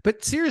 No,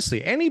 but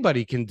seriously,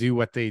 anybody can do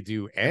what they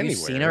do anywhere. Have you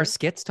seen our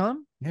skits,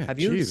 Tom? Yeah, Have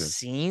you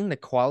seen the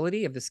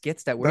quality of the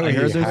skits that we're No, I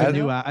heard he had-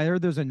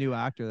 there's a new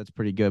actor that's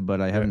pretty good,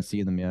 but I haven't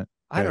seen them yet.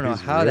 I don't know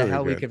he's how the really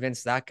hell we good.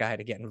 convinced that guy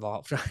to get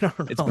involved. I don't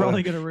know. It's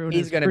probably going to ruin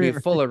He's his going to be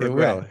career. full of It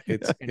will.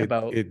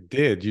 regret. It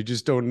did. You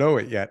just don't know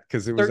it yet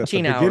because it was at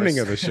the 13 beginning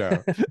hours. of the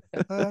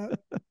show.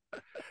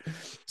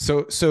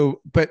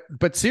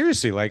 But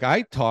seriously, like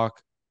I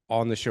talk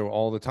on the show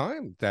all the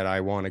time that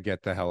I want to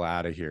get the hell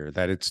out of here,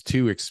 that it's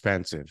too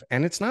expensive.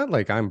 And it's not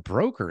like I'm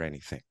broke or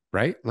anything,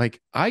 right?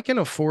 Like I can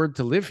afford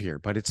to live here,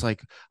 but it's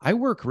like I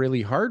work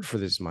really hard for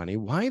this money.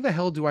 Why the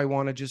hell do I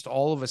want to just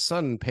all of a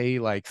sudden pay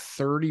like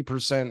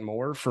 30%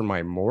 more for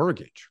my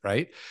mortgage,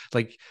 right?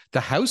 Like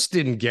the house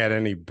didn't get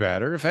any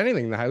better. If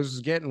anything, the house is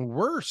getting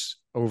worse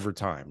over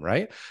time,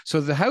 right? So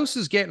the house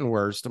is getting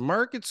worse, the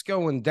market's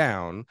going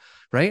down,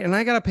 right? And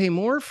I got to pay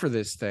more for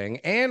this thing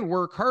and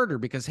work harder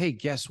because, hey,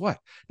 guess what?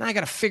 Now I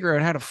got to figure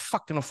out how to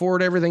fucking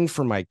afford everything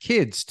for my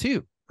kids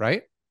too,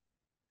 right?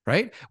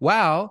 Right.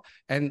 Wow.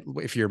 And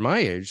if you're my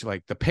age,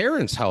 like the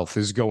parents' health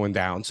is going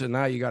down. So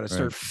now you got to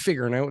start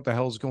figuring out what the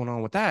hell's going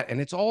on with that.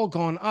 And it's all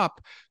gone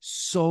up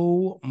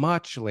so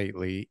much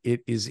lately.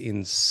 It is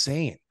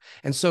insane.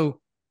 And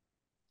so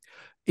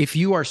if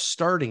you are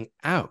starting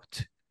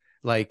out,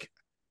 like,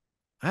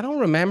 I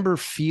don't remember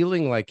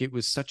feeling like it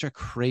was such a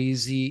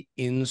crazy,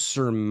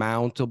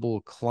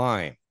 insurmountable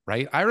climb,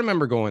 right? I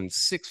remember going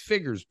 6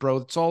 figures, bro.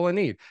 That's all I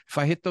need. If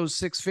I hit those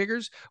 6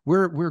 figures,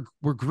 we're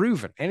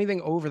grooving.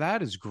 Anything over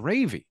that is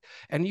gravy.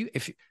 And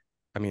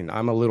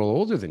I'm a little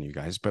older than you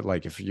guys, but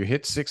like if you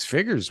hit 6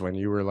 figures when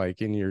you were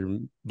like in your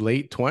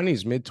late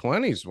 20s, mid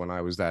 20s, when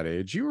I was that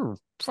age, you were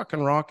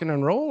fucking rocking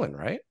and rolling,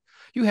 right?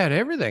 You had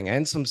everything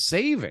and some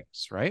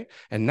savings, right?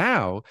 And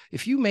now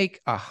if you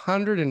make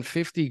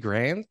 150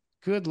 grand,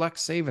 good luck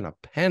saving a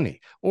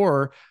penny,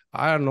 or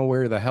I don't know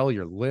where the hell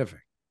you're living.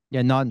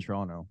 Yeah, not in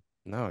Toronto.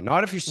 No,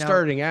 not if you're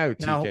starting out,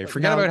 TK.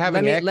 Forget now, about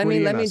having equity.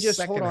 Let me in a just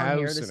second hold on house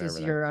here. and This is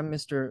everything. your I'm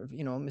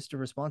Mr.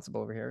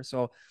 Responsible over here.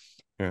 So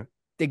yeah,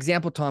 the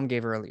example Tom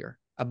gave earlier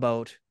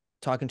about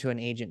talking to an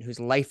agent whose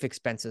life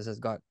expenses has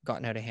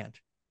gotten out of hand,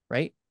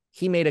 right?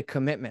 He made a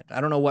commitment. I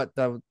don't know what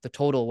the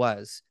total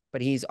was,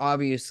 but he's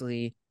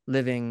obviously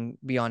living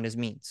beyond his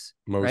means.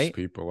 Most right?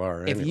 people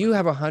are. If anyway. you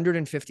have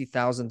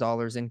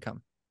 $150,000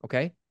 income,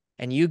 okay,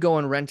 and you go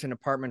and rent an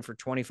apartment for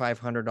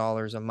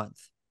 $2,500 a month,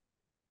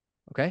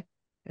 okay,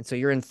 and so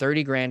you're in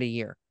 30 grand a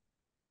year.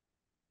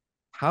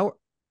 How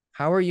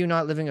are you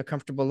not living a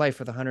comfortable life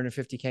with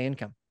 $150K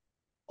income?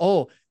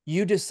 Oh,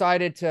 you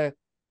decided to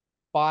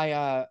buy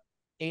a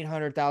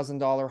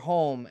 $800,000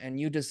 home, and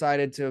you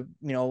decided to,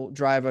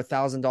 drive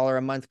 $1,000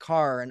 a month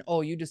car, and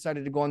you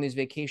decided to go on these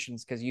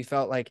vacations because you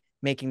felt like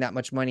making that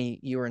much money,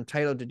 you were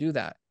entitled to do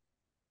that.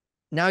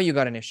 Now you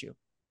got an issue.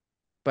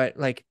 But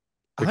like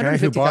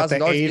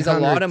 $150,000 is a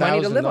lot of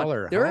money to live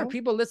on. There are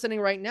people listening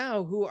right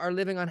now who are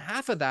living on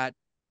half of that,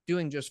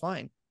 doing just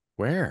fine.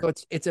 Where? So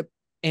it's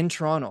in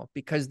Toronto,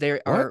 because they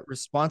are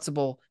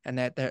responsible, and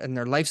that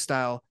their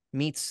lifestyle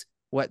meets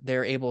what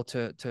they're able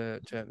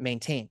to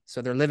maintain.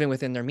 So they're living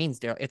within their means.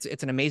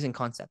 It's an amazing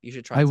concept. You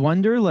should try. I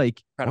wonder,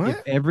 like,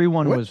 if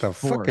everyone what was the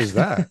forced, fuck is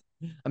that?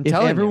 I'm if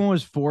telling everyone you.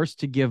 was forced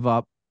to give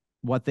up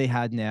what they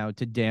had now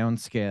to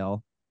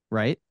downscale,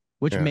 right?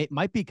 Which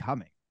might be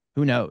coming.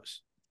 Who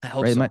knows? I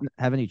hope Right? so. Might not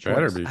have any choice.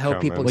 Better be I hope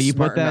coming. people Well, you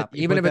put smarten that, up,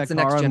 even if it's the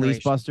next car on generation.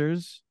 Lease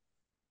Busters.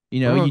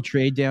 You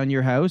trade down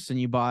your house and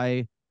you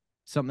buy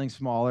something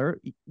smaller.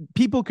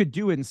 People could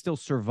do it and still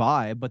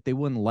survive, but they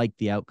wouldn't like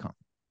the outcome.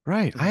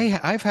 Right.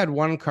 I've had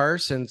one car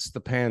since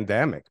the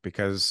pandemic,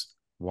 because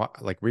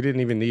we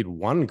didn't even need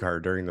one car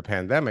during the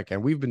pandemic,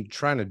 and we've been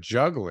trying to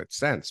juggle it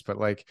since. But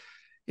like,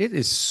 It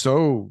is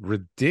so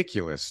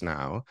ridiculous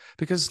now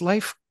because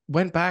life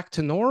went back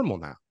to normal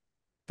now.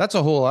 That's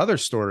a whole other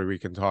story we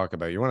can talk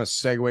about. You want to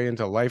segue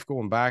into life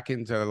going back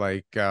into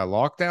like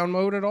lockdown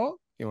mode at all?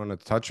 You want to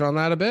touch on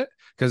that a bit?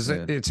 Because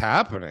it's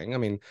happening. I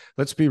mean,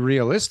 let's be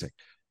realistic.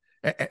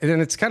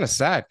 And it's kind of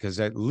sad because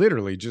it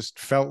literally just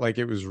felt like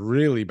it was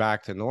really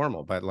back to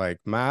normal. But like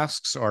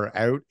masks are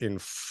out in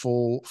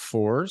full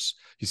force.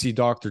 You see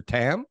Dr.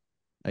 Tam?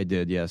 I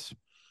did, yes.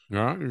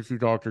 Yeah, you see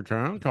Dr.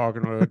 Tam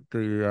talking about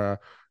the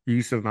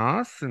use of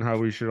masks and how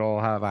we should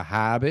all have a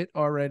habit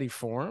already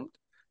formed.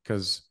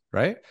 Because,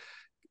 right?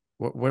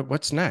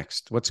 What's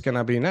next? What's going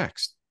to be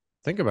next?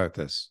 Think about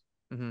this.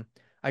 Mm-hmm.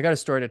 I got a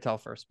story to tell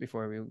first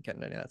before we get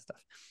into any of that stuff.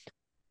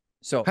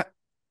 So,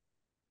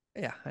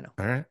 yeah, I know.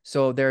 All right.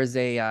 So there's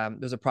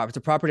a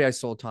property I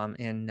sold, Tom,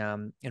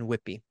 in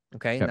Whitby.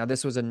 Okay. Yep. Now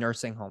this was a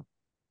nursing home.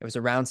 It was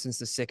around since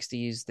the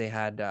 60s. They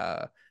had,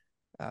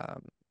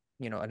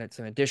 and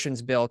some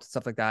additions built,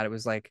 stuff like that. It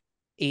was like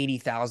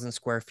 80,000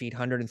 square feet,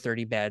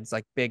 130 beds,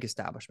 like big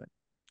establishment.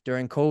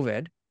 During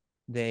COVID,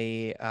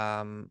 they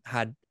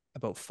had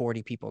about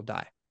 40 people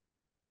die.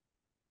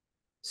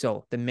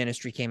 So the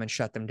ministry came and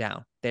shut them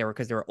down.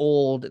 Because they were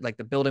old, like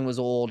the building was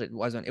old. It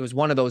was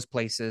one of those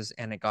places,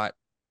 and it got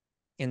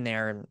in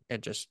there, and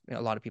it just,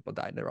 a lot of people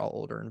died. They're all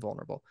older and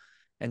vulnerable.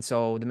 And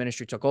so the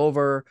ministry took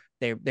over.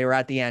 They were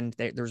at the end.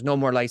 There was no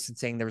more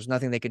licensing. There was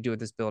nothing they could do with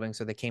this building.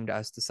 So they came to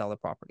us to sell the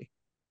property.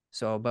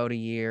 So about a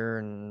year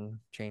and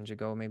change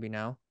ago, maybe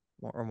now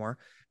or more,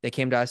 they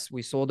came to us.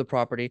 We sold the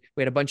property.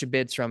 We had a bunch of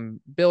bids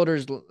from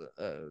builders,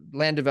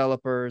 land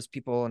developers,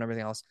 people, and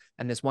everything else.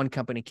 And this one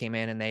company came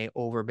in and they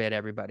overbid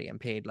everybody and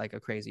paid like a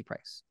crazy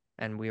price.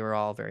 And we were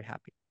all very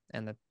happy.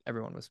 And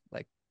everyone was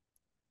like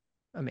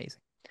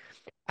amazing.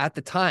 At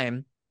the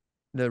time,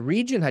 the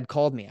region had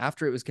called me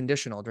after it was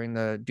conditional during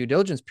the due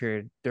diligence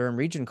period. Durham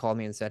region called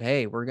me and said,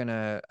 "Hey, we're going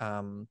to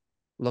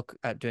look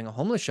at doing a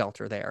homeless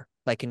shelter there.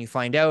 Like, can you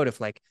find out if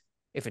a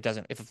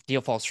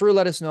deal falls through,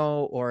 let us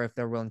know, or if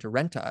they're willing to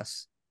rent to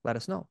us, let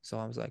us know." So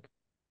I was like,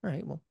 all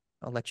right, well,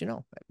 I'll let you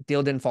know.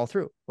 Deal didn't fall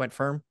through, went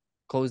firm,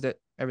 closed it.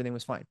 Everything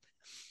was fine.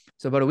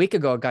 So about a week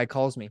ago, a guy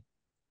calls me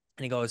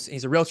and he goes,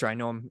 he's a realtor. I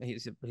know him.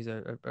 He's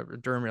a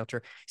Durham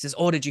realtor. He says,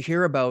 "Oh, did you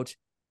hear about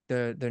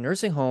the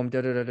nursing home?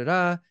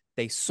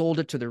 They sold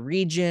it to the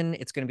region.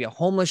 It's going to be a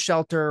homeless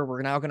shelter.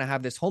 We're now going to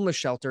have this homeless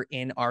shelter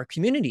in our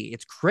community.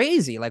 It's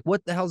crazy. Like,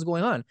 what the hell's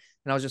going on?"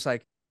 And I was just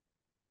like,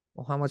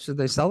 well, how much did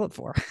they sell it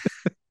for?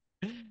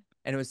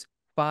 And it was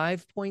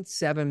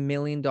 $5.7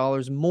 million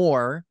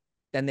more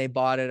than they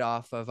bought it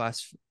off of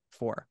us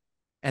for.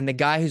 And the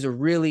guy who's a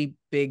really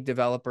big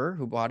developer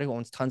who bought it, who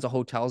owns tons of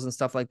hotels and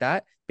stuff like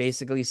that,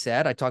 basically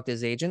said, I talked to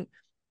his agent,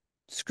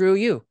 "Screw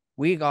you.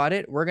 We got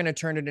it. We're going to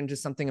turn it into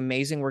something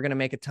amazing. We're going to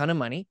make a ton of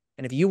money.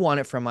 And if you want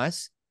it from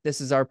us,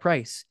 this is our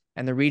price."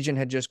 And the region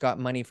had just got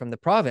money from the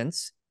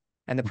province,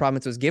 and the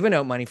province was giving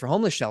out money for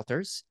homeless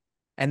shelters.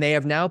 And they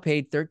have now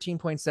paid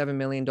 $13.7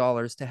 million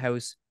to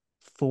house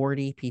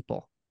 40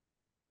 people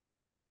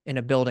in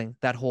a building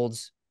that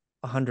holds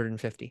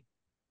 150.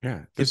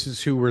 Yeah. This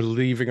is who we're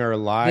leaving our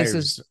lives.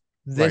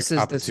 This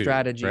is the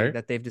strategy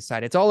that they've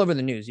decided. It's all over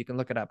the news. You can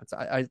look it up. It's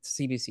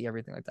CBC,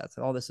 everything like that.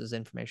 So all this is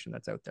information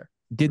that's out there.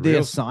 Did they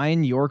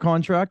assign your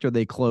contract, or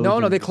they closed?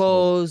 No, they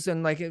closed.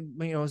 And like, it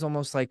was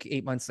almost like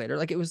 8 months later.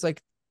 Like, it was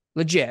like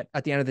legit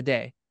at the end of the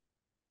day.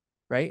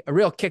 Right? A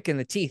real kick in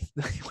the teeth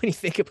when you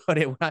think about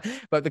it.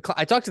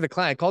 I talked to the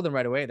client, I called them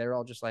right away. They're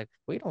all just like,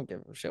 we don't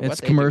give a shit.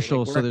 It's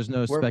commercial, so there's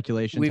no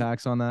speculation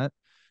tax on that.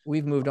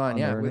 We've moved on.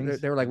 Yeah.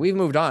 They were like, we've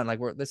moved on. Like,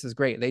 this is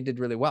great. They did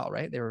really well.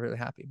 Right. They were really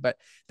happy. But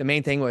the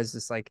main thing was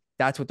just like,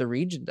 that's what the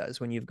region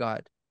does when you've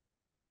got.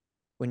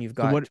 So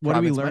what do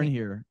we learn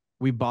here?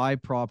 We buy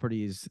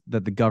properties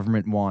that the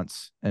government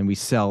wants and we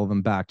sell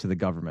them back to the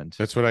government.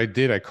 That's what I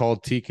did. I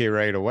called TK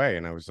right away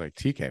and I was like,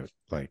 TK,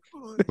 like,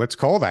 let's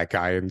call that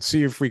guy and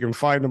see if we can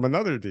find him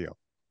another deal.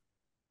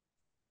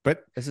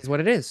 But this is what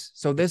it is.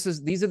 So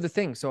these are the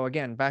things. So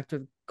again, back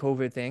to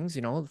COVID things,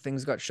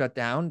 things got shut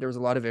down. There was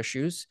a lot of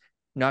issues,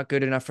 not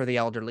good enough for the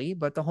elderly,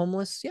 but the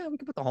homeless. Yeah, we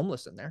can put the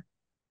homeless in there.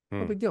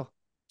 No big deal.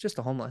 Just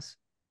the homeless.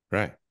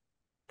 Right.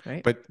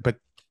 Right. But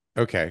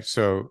okay.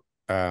 So,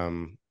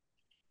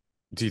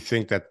 do you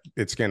think that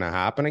it's going to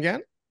happen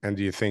again? And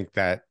do you think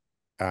that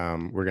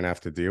we're going to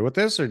have to deal with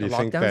this? Or do you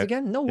think that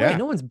again? No way.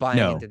 No one's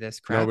buying into this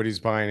crap. Nobody's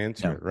buying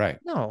into it. Right.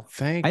 No.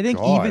 I think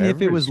God, even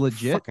if it was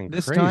legit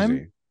this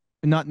time,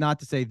 not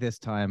to say this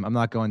time, I'm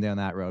not going down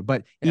that road,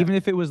 but even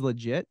if it was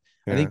legit,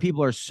 I think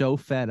people are so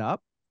fed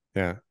up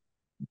that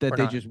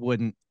they just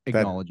wouldn't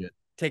acknowledge it.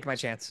 Take my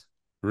chance.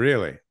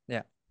 Really?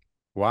 Yeah.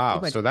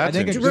 Wow. So that's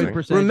interesting.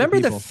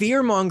 Remember the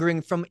fear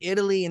mongering from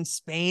Italy and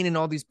Spain and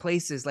all these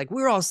places. Like,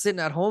 we were all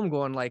sitting at home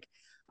going like,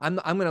 I'm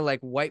going to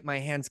like wipe my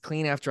hands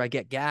clean after I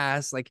get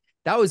gas. Like,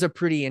 that was a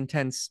pretty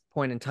intense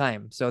point in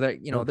time. So that,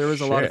 there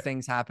was a lot of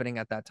things happening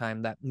at that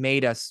time that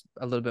made us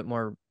a little bit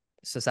more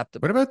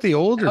susceptible. What about the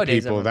older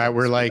Nowadays, people everyone that thinks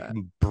were to do like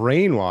that.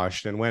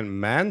 brainwashed and went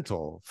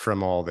mental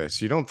from all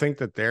this? You don't think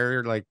that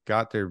they're like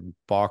got their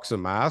box of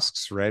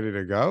masks ready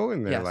to go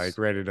and they're Yes. like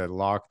ready to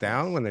lock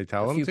down Yes. when they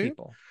tell A them few to?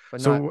 people,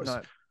 but So,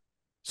 not.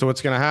 so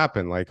what's going to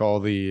happen? Like all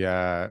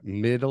the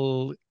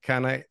middle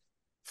kind of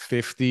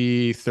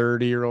 50,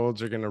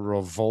 30-year-olds are going to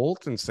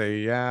revolt and say,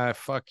 yeah,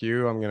 fuck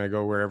you. I'm going to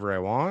go wherever I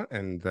want.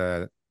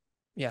 And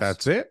Yes.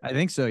 that's it. I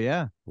think so.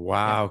 Yeah.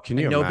 Wow. Yeah. Can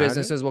And you no imagine?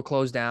 businesses will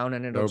close down,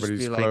 and it'll just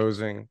Nobody's be like,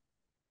 closing.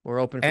 we're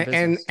open for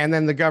And business.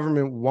 then the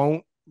government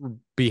won't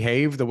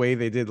behave the way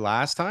they did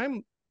last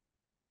time.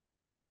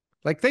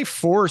 Like they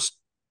forced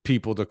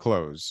people to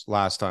close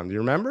last time. Do you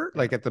remember?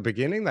 Like at the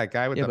beginning, that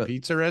guy with Yeah, the but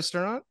pizza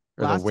restaurant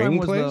or the Last time wing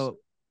was place? the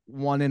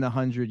 1 in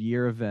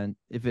 100-year event.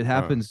 If it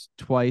happens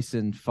twice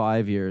in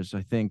 5 years,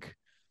 I think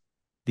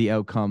the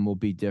outcome will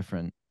be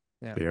different.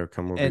 Yeah. The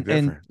outcome will And- be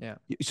different. Yeah.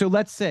 So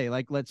let's say,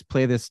 like, let's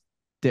play this.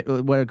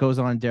 What goes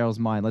on in Daryl's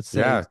mind. Let's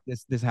say Yeah.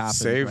 this happens.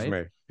 Save right?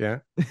 me. Yeah.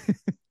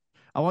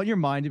 I want your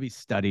mind to be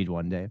studied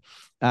one day.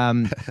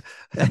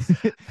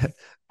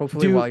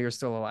 Hopefully, Do- while you're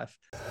still alive.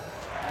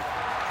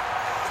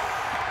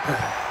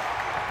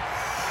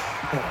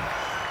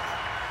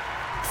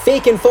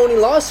 Fake and phony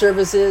law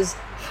services.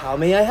 How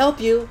may I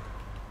help you?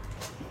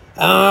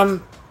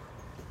 I'm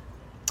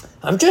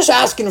just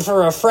asking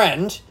for a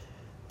friend,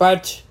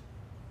 but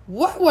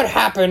what would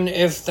happen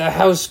if the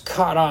house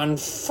caught on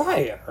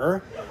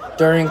fire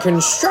during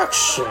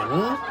construction?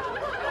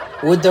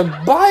 Would the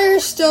buyer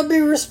still be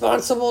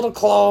responsible to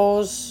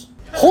close?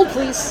 Hold,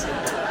 please.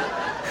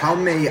 How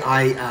may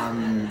I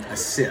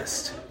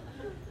assist?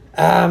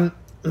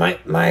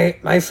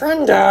 My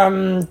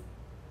friend,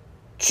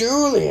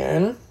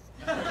 Julian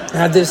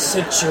had this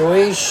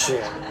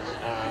situation,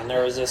 and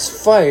there was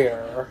this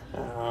fire.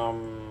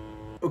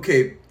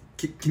 Okay,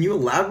 can you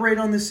elaborate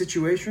on this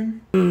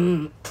situation?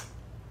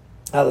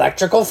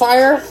 Electrical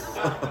fire?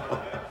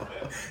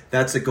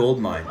 That's a gold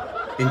mine.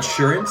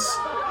 Insurance?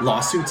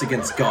 Lawsuits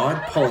against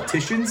God?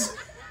 Politicians?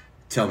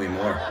 Tell me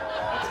more.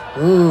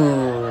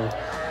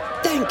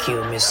 Thank you,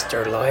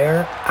 Mr.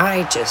 Lawyer.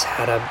 I just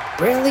had a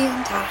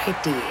brilliant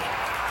idea.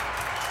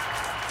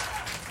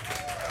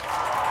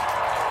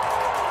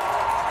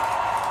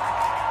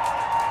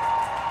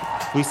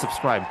 Please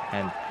subscribe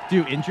and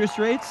Do interest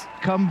rates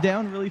come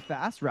down really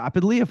fast,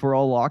 rapidly, if we're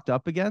all locked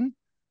up again?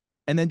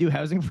 And then do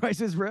housing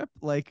prices rip?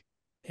 Like,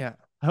 Yeah.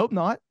 I hope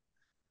not.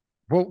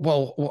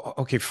 Well,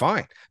 okay,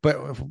 fine. But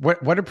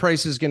what are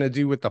prices going to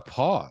do with the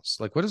pause?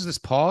 Like, what does this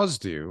pause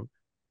do?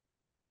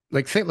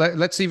 Like,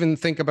 let's even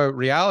think about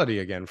reality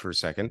again for a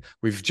second.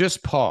 We've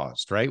just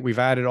paused, right? We've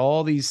added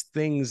all these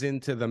things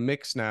into the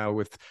mix now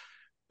with,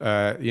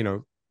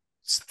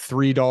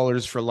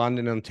 $3 for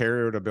London,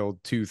 Ontario to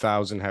build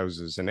 2,000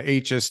 houses, and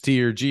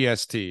HST or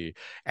GST,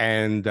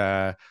 and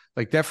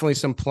like definitely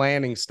some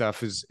planning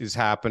stuff is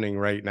happening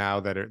right now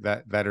that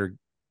are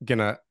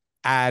gonna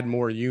add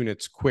more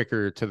units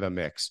quicker to the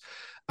mix.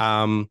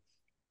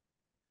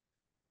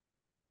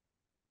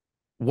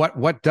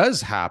 What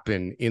does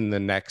happen in the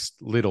next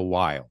little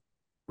while,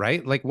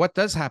 right? Like what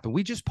does happen?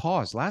 We just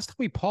paused. Last time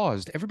we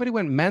paused, everybody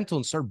went mental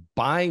and started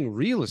buying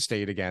real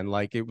estate again,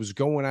 like it was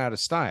going out of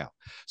style.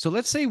 So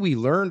let's say we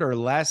learned our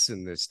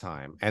lesson this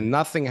time and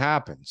nothing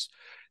happens.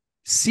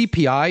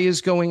 CPI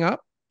is going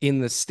up in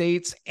the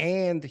States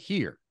and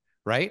here,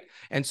 right?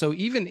 And so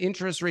even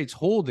interest rates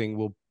holding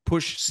will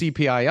push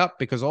CPI up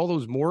because all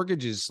those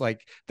mortgages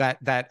like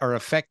that are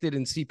affected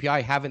in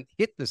CPI haven't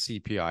hit the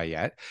CPI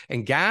yet,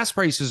 and gas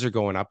prices are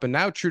going up. And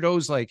now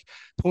Trudeau's like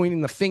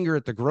pointing the finger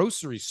at the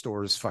grocery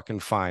stores fucking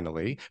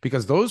finally,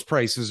 because those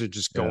prices are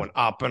just going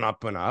up and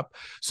up and up.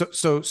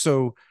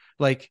 So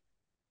like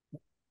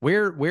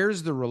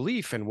where's the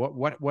relief, and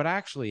what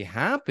actually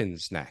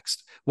happens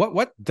next?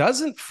 What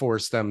doesn't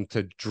force them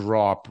to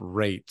drop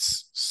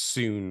rates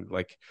soon?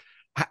 Like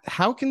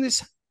how can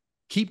this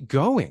keep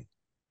going?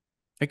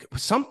 Like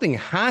something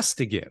has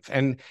to give.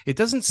 And it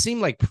doesn't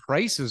seem like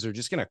prices are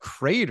just going to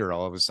crater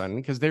all of a sudden,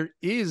 because there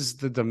is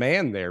the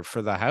demand there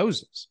for the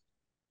houses.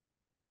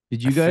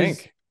 Did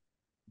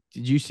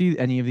you see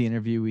any of the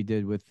interview we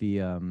did with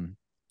the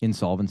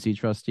insolvency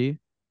trustee?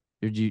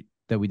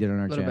 That we did on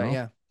our A little channel? bit,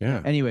 yeah.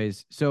 Yeah.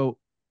 Anyways, so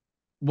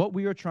what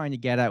we were trying to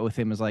get at with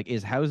him is like,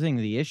 is housing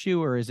the issue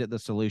or is it the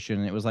solution?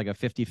 And it was like a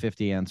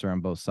 50-50 answer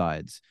on both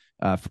sides,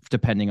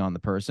 depending on the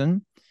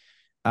person.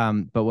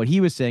 But what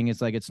he was saying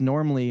is like, it's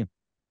normally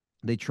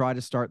they try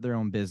to start their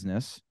own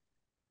business,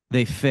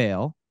 they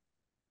fail,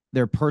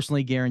 they're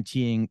personally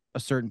guaranteeing a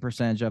certain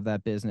percentage of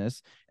that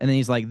business. And then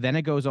he's like, then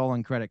it goes all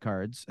on credit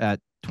cards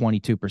at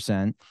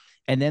 22%.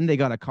 And then they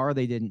got a car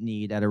they didn't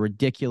need at a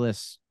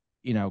ridiculous,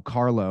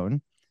 car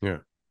loan. Yeah.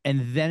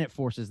 And then it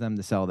forces them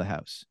to sell the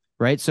house.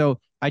 Right. So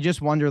I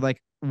just wonder,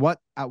 like,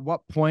 at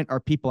what point are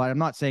people I'm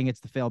not saying it's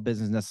the failed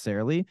business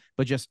necessarily,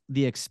 but just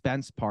the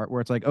expense part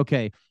where it's like,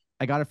 okay,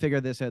 I got to figure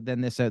this out,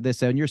 then this out,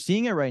 this out. And you're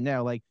seeing it right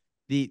now. Like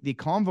the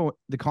condo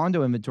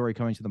inventory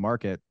coming to the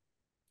market,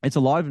 it's a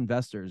lot of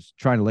investors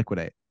trying to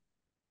liquidate.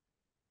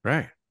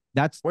 Right.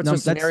 That's What's no, the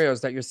that's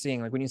scenarios that you're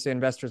seeing? Like when you say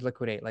investors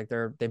liquidate, like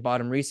they bought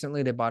them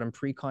recently, they bought them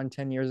pre-con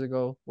 10 years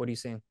ago. What are you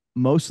seeing?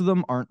 most of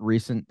them aren't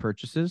recent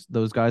purchases.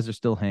 Those guys are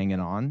still hanging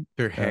on.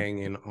 They're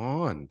hanging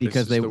on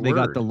because this is they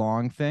got the word.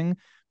 long thing.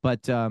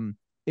 But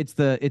it's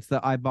the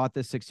I bought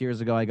this 6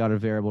 years ago. I got a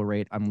variable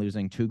rate. I'm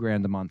losing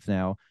 $2,000 a month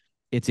now.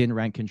 It's in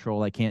rent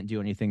control. I can't do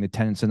anything. The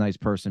tenant's a nice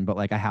person, but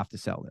like I have to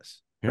sell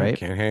this. Yeah, I right?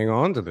 can't hang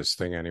on to this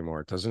thing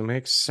anymore. It doesn't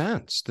make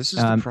sense. This is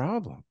the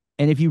problem.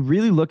 And if you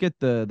really look at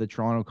the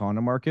Toronto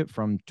condo market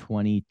from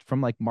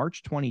like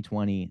March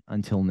 2020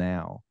 until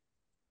now,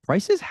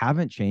 prices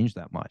haven't changed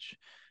that much.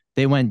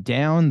 They went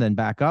down, then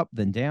back up,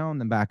 then down,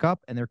 then back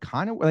up, and they're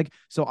kind of like,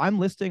 so I'm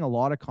listing a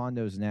lot of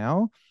condos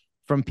now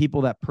from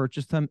people that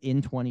purchased them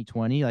in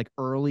 2020, like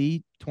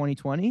early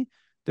 2020.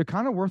 They're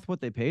kind of worth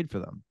what they paid for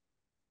them.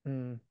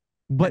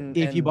 But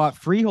if you bought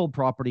freehold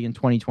property in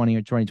 2020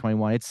 or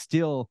 2021, it's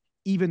still,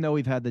 even though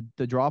we've had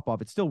the drop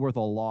off, it's still worth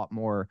a lot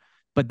more.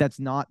 But that's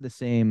not the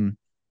same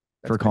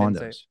for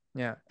condos. Insight.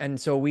 Yeah.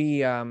 And so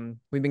we've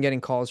been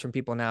getting calls from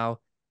people now.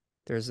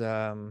 There's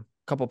a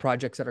couple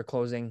projects that are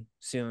closing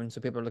soon.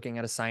 So people are looking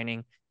at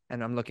assigning,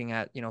 and I'm looking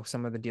at,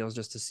 some of the deals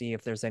just to see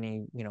if there's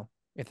any,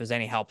 if there's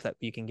any help that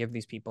you can give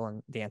these people.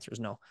 And the answer is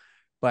no.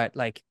 But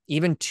like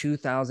even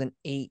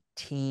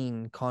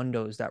 2018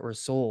 condos that were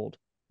sold,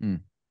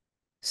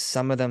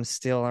 some of them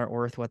still aren't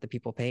worth what the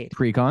people paid.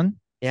 Pre-con?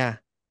 Yeah.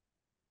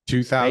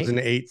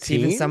 2018. Right?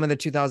 Even some of the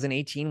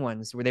 2018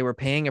 ones where they were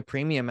paying a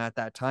premium at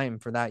that time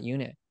for that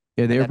unit.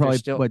 Yeah, they were probably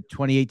what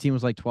 2018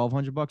 was like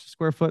 $1,200 a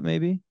square foot,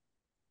 maybe,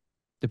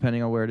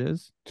 depending on where it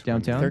is.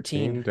 Downtown,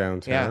 13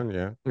 downtown,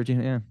 yeah.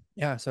 13, yeah.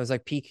 Yeah, so it's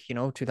like peak,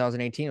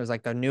 2018. It was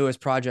like the newest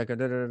project,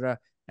 and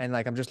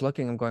like I'm just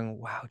looking, I'm going,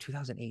 wow,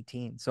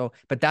 2018. So,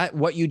 but that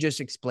what you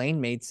just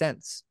explained made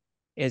sense.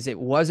 Is it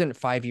wasn't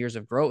 5 years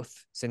of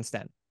growth since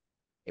then.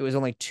 It was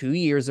only 2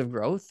 years of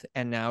growth,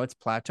 and now it's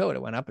plateaued.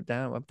 It went up and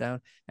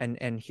down,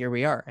 and here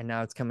we are. And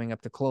now it's coming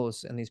up to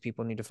close, and these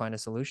people need to find a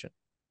solution,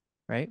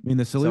 right? I mean,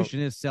 the solution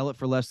is sell it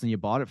for less than you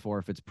bought it for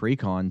if it's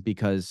pre-con,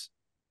 because,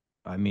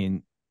 I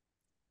mean,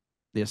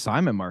 the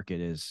assignment market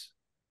is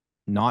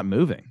not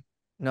moving.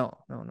 No.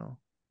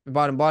 The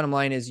bottom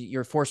line is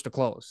you're forced to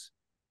close,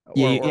 or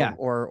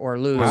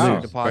lose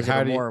your deposit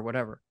or more, or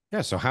whatever.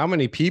 Yeah. So how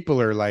many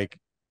people are like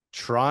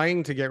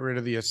trying to get rid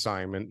of the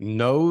assignment,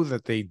 know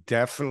that they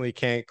definitely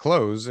can't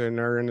close, and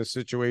are in a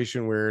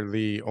situation where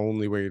the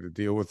only way to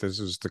deal with this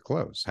is to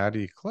close? How do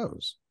you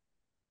close?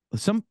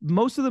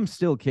 Most of them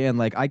still can.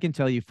 Like I can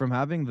tell you from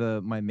having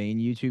my main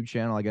YouTube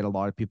channel, I get a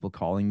lot of people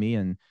calling me,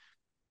 and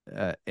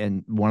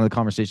one of the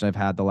conversations I've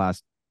had the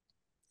last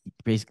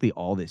basically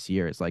all this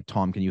year is like,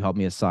 Tom, can you help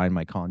me assign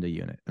my condo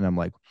unit? And I'm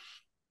like,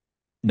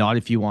 not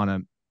if you want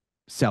to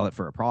sell it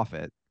for a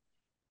profit.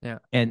 Yeah.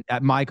 And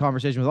at my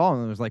conversation with all of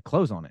them was like,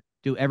 close on it.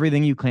 Do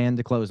everything you can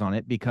to close on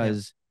it,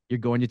 because you're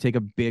going to take a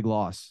big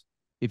loss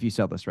if you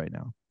sell this right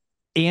now.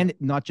 And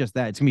not just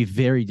that, it's gonna be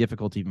very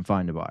difficult to even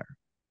find a buyer.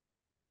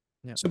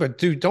 Yeah. So, but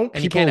don't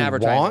and people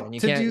want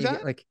to do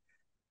that?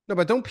 No,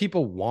 but don't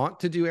people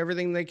want to do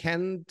everything they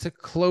can to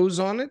close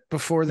on it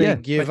before they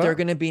give up? But they're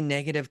going to be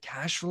negative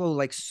cash flow,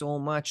 like so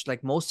much.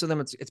 Like most of them,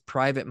 it's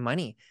private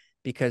money,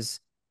 because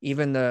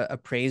even the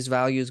appraised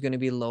value is going to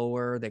be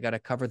lower. They got to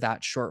cover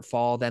that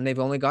shortfall. Then they've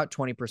only got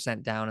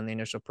 20% down in the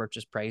initial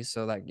purchase price.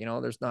 So like,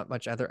 there's not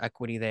much other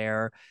equity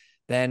there.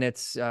 Then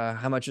it's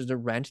how much is the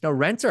rent? No,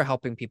 rents are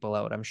helping people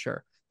out, I'm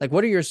sure. Like,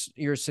 what are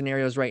your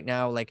scenarios right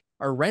now? Like,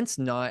 are rents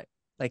not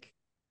like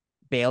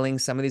bailing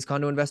some of these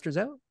condo investors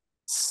out?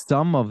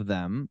 Some of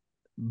them,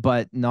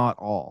 but not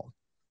all,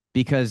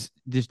 because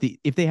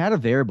if they had a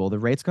variable, the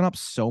rate's gone up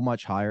so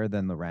much higher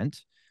than the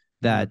rent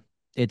that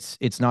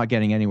it's not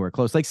getting anywhere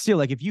close. Like still,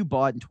 like if you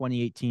bought in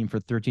 2018 for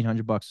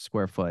 $1,300 a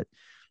square foot,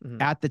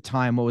 at the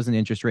time, what was an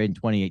interest rate in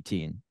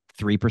 2018?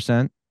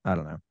 3%? I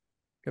don't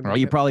know.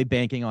 You're probably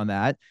banking on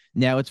that.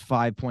 Now it's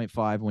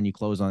 5.5 when you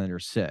close on it, or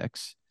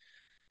 6.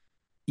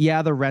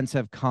 Yeah, the rents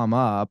have come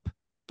up,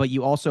 but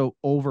you also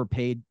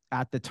overpaid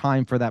at the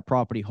time for that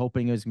property,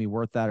 hoping it was gonna be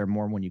worth that or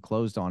more when you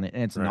closed on it,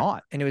 and it's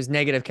not. And it was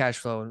negative cash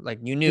flow. Like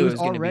you knew it was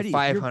going to be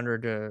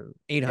 500 to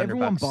 800.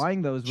 Everyone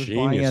buying those was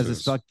buying as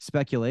a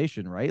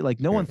speculation, right?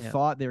 Like no one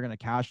thought they were going to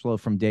cash flow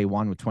from day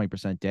one with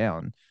 20%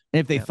 down. And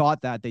if they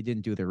thought that, they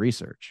didn't do their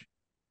research.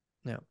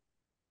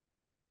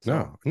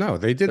 No,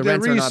 they did the their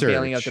rents research. Are not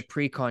bailing out the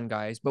pre-con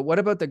guys, but what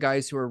about the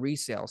guys who are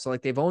resale? So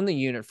like they've owned the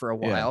unit for a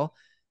while.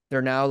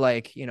 They're now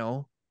like,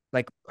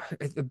 like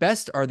the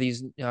best are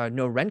these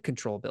no rent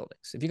control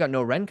buildings. If you got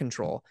no rent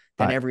control,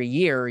 then every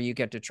year you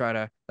get to try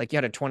to, like, you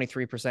had a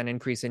 23%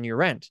 increase in your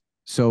rent.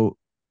 So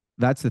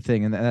that's the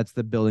thing. And that's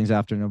the buildings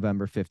after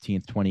November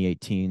 15th,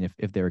 2018.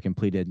 If they were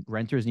completed,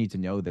 renters need to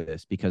know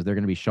this, because they're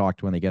going to be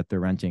shocked when they get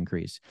their rent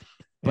increase.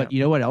 But you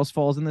know what else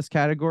falls in this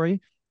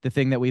category? The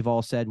thing that we've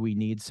all said we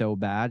need so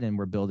bad, and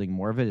we're building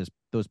more of it, is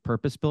those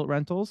purpose-built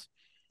rentals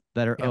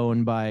that are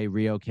owned by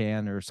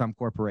RioCan or some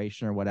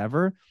corporation or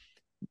whatever.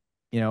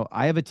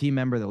 I have a team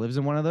member that lives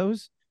in one of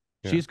those.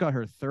 She's got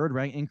her 3rd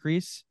rent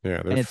increase,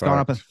 and it's gone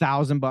up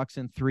 $1,000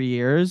 in 3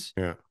 years.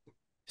 Yeah.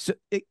 So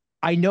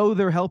I know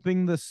they're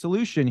helping the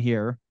solution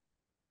here,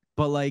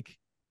 but like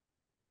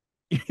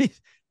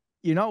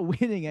you're not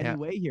winning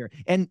anyway here.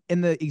 And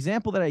the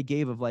example that I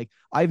gave of like,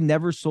 I've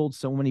never sold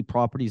so many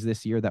properties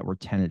this year that were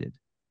tenanted.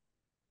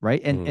 Right.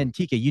 And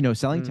TK,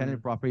 selling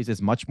tenant properties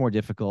is much more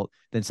difficult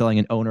than selling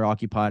an owner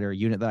occupied or a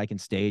unit that I can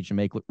stage and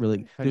make look really.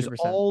 100%. There's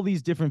all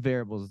these different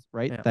variables,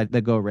 right? Yeah.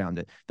 That go around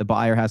it. The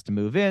buyer has to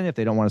move in if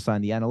they don't want to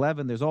sign the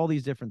N11. There's all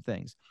these different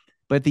things.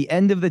 But at the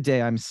end of the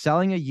day, I'm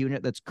selling a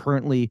unit that's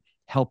currently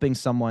helping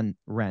someone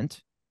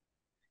rent.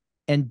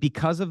 And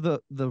because of the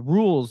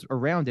rules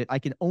around it, I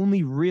can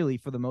only really,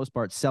 for the most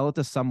part, sell it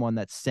to someone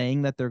that's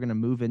saying that they're going to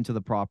move into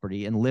the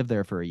property and live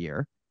there for a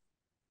year.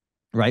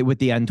 Right, with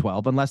the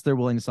N12, unless they're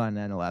willing to sign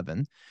an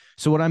N11.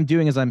 So what I'm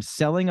doing is I'm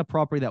selling a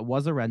property that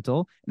was a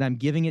rental and I'm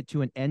giving it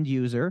to an end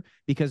user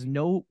because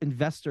no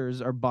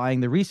investors are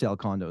buying the resale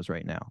condos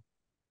right now.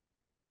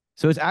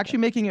 So it's actually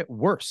making it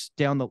worse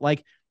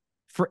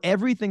for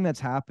everything that's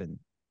happened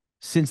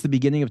since the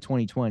beginning of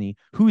 2020,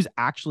 who's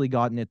actually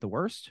gotten it the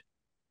worst?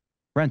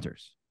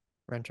 Renters.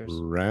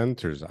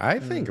 I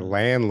think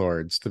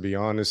landlords, to be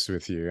honest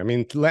with you. I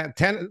mean,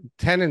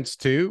 tenants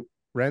too.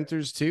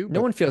 Renters too.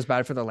 No one feels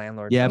bad for the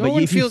landlord. Yeah, but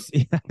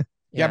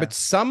but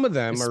some of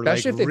them especially are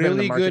like if they've really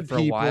been in the good for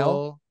people. A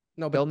while,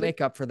 no, but they'll make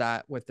up for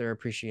that with their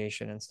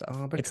appreciation and stuff.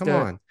 Oh, but come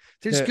on.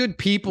 There's good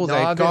people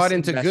that got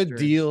into good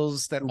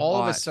deals that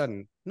all of a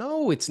sudden.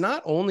 No, it's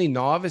not only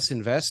novice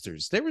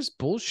investors. There was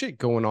bullshit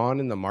going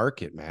on in the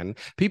market, man.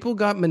 People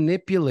got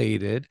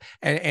manipulated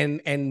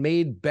and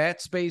made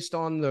bets based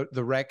on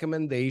the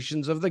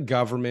recommendations of the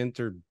government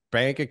or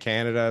Bank of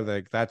Canada,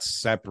 like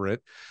that's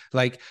separate.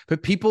 But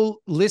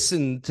people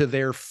listen to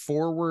their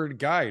forward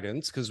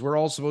guidance because we're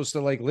all supposed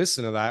to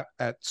listen to that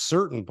at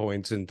certain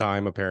points in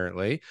time,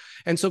 apparently.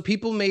 And so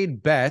people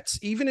made bets,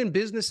 even in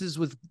businesses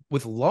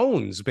with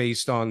loans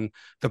based on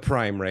the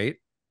prime rate,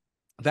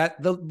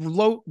 that the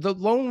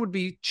loan would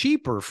be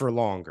cheaper for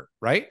longer,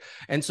 right?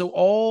 And so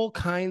all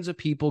kinds of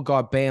people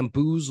got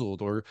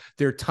bamboozled or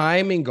their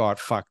timing got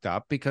fucked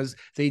up because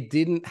they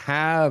didn't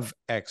have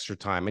extra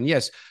time. And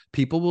yes,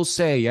 people will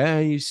say, yeah,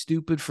 you're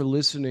stupid for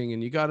listening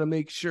and you got to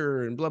make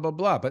sure and blah, blah,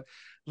 blah. But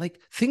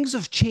things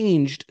have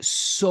changed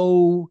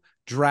so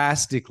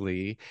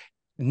drastically.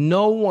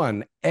 No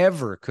one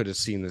ever could have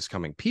seen this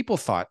coming. People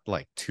thought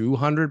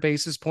 200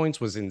 basis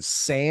points was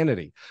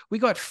insanity. We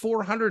got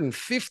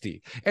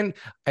 450 and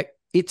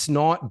it's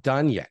not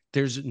done yet.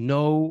 There's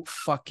no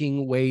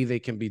fucking way they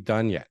can be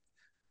done yet.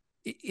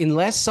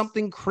 Unless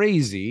something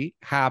crazy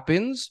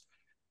happens,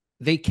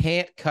 they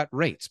can't cut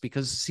rates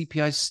because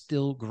CPI is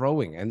still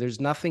growing and there's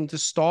nothing to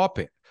stop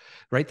it,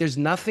 right? There's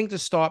nothing to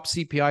stop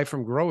CPI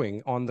from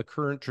growing on the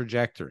current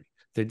trajectory.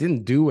 They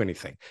didn't do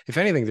anything. If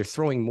anything, they're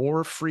throwing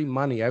more free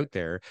money out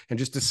there and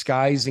just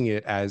disguising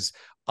it as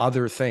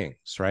other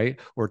things, right?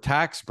 Or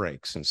tax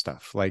breaks and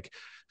stuff.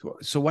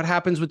 So what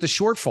happens with the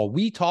shortfall?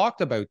 We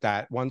talked about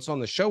that once on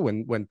the show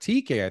when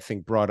TK, I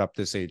think, brought up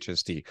this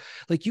HST.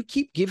 You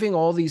keep giving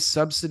all these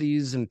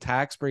subsidies and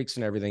tax breaks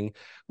and everything.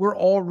 We're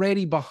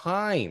already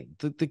behind.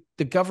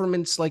 The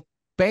government's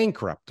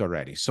bankrupt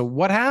already. So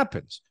what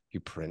happens? You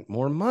print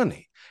more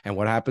money. And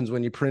what happens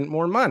when you print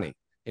more money?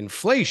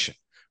 Inflation.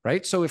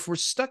 Right. So if we're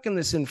stuck in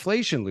this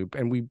inflation loop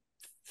and we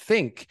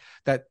think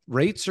that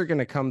rates are going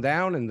to come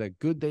down and the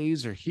good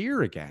days are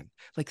here again,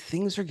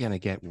 things are going to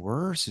get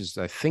worse is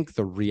I think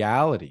the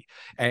reality.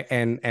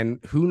 And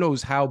who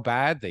knows how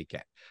bad they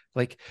get.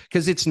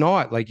 Because it's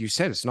not, like you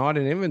said, it's not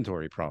an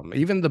inventory problem.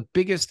 Even the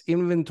biggest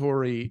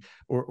inventory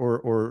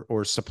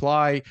or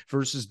supply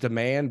versus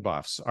demand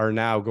buffs are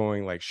now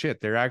going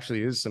shit. There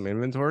actually is some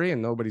inventory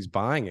and nobody's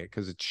buying it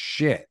because it's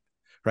shit.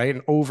 Right.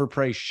 And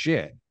overpriced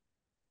shit.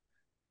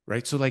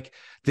 Right. So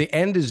the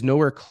end is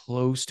nowhere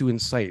close to in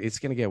sight. It's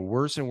going to get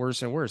worse and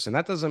worse and worse. And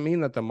that doesn't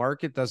mean that the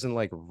market doesn't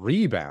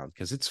rebound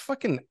because it's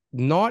fucking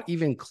not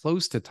even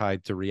close to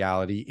tied to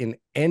reality in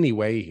any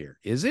way here.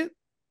 Is it?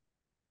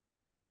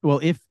 Well,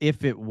 if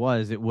it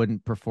was, it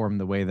wouldn't perform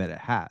the way that it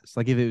has.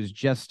 If it was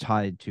just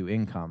tied to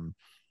income,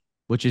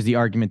 which is the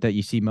argument that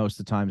you see most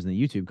of the times in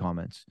the YouTube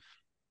comments.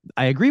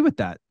 I agree with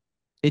that.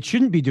 It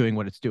shouldn't be doing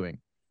what it's doing.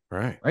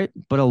 Right. Right.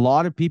 But a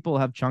lot of people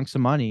have chunks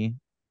of money.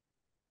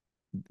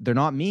 They're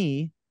not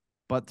me,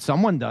 but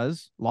someone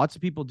does. Lots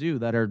of people do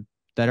that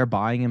are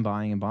buying and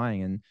buying and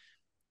buying. And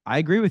I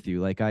agree with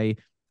you. I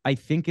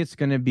think it's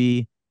going to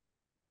be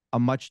a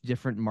much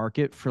different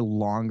market for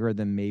longer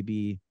than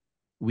maybe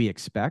we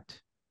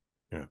expect.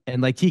 Yeah.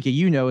 And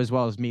TK, as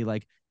well as me,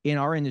 in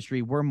our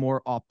industry, we're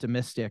more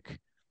optimistic.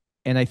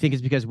 And I think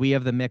it's because we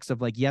have the mix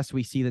of yes,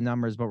 we see the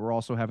numbers, but we're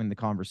also having the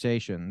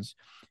conversations.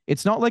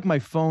 It's not like my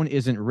phone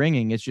isn't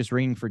ringing. It's just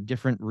ringing for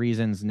different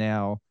reasons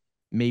now,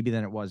 maybe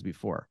than it was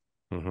before.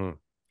 Mm-hmm.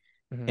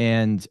 Mm-hmm.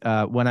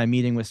 And when I'm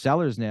meeting with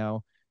sellers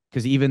now,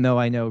 because even though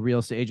I know real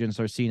estate agents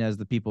are seen as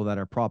the people that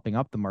are propping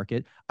up the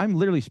market, I'm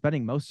literally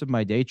spending most of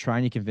my day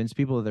trying to convince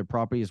people that their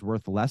property is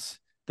worth less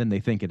than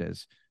they think it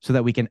is, so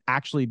that we can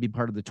actually be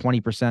part of the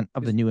 20%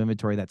 of the new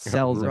inventory that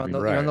sells. You're on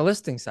the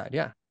listing side.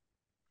 Yeah.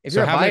 If So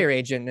you're a how many- buyer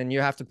agent, then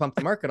you have to pump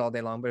the market all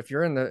day long. But if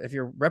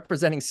you're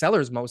representing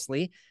sellers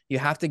mostly, you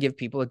have to give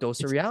people a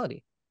dose of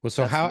reality. Well,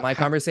 so That's how my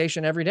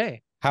conversation every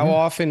day. How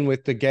often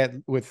with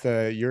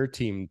your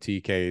team,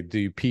 TK,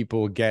 do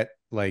people get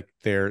like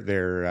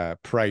their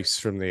price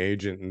from the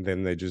agent and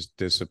then they just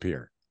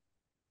disappear?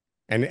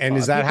 And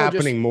is that People just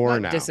happening more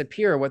not now?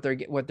 disappear. What they're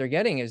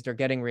getting is they're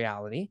getting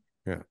reality.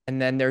 Yeah.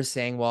 And then they're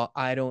saying, well,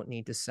 I don't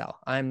need to sell.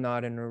 I'm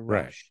not in a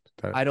Right. rush.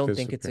 That I don't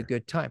think it's a disappear.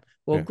 good time.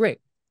 Well, Yeah. great.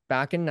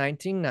 Back in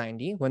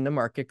 1990, when the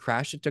market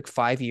crashed, it took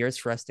 5 years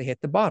for us to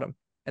hit the bottom.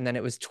 And then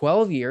it was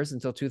 12 years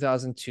until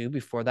 2002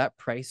 before that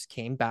price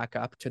came back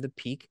up to the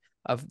peak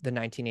of the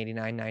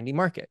 1989-90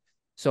 market.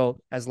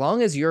 So as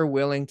long as you're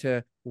willing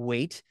to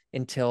wait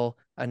until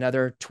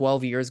another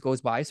 12 years goes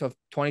by, so if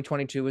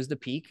 2022 is the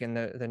peak and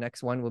the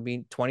next one will be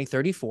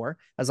 2034,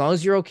 as long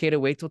as you're okay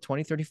to wait till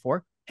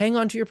 2034, hang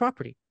on to your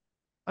property.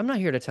 I'm not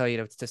here to tell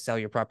you to sell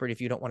your property if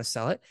you don't want to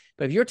sell it.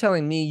 But if you're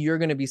telling me you're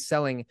going to be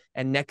selling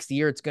and next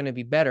year it's going to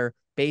be better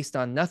based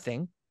on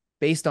nothing,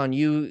 based on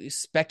you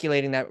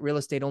speculating that real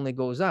estate only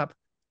goes up,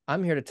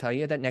 I'm here to tell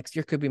you that next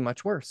year could be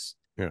much worse.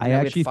 Yeah. I we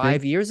had actually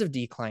 5 think years of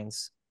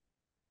declines.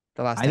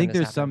 The last I time think this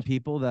there's some happened.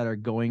 people that are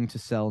going to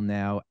sell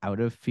now out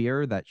of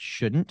fear that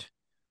shouldn't,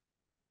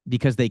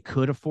 because they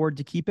could afford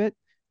to keep it,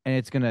 and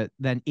it's going to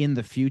then in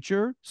the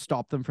future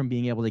stop them from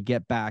being able to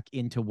get back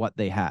into what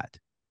they had.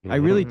 I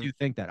really Mhm. do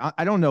think that.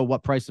 I don't know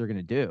what price they're going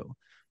to do,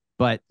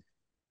 but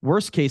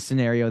worst case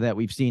scenario that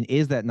we've seen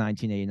is that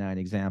 1989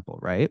 example,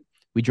 right?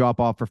 We drop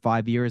off for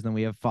 5 years, then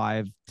we have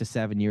 5 to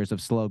 7 years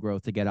of slow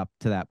growth to get up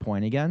to that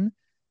point again.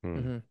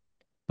 Mhm.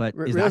 But is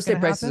Real that estate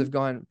gonna prices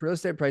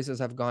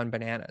happen? have gone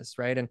bananas,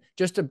 right? And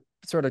just to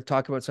sort of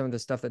talk about some of the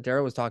stuff that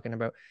Daryl was talking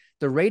about,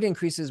 the rate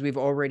increases we've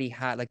already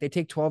had, like they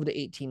take 12 to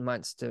 18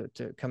 months to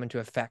come into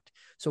effect.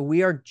 So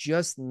we are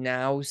just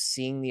now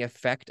seeing the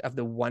effect of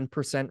the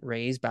 1%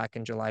 raise back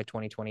in July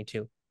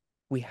 2022.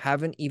 We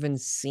haven't even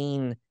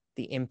seen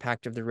the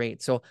impact of the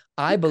rate. So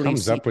I believe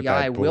comes up with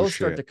CPI that will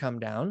start to bullshit? come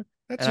down.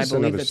 That's And I just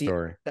believe another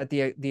that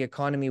story. the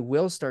economy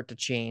will start to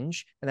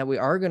change and that we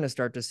are going to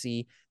start to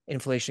see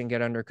inflation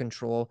get under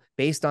control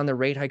based on the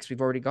rate hikes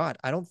we've already got.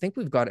 I don't think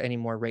we've got any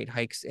more rate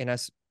hikes in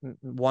us,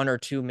 one or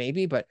two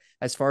maybe, but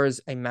as far as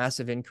a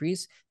massive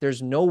increase,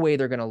 there's no way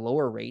they're going to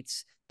lower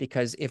rates,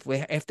 because if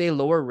they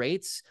lower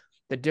rates,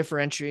 the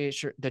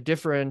differential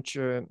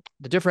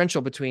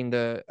between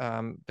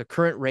the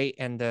current rate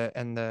and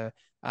the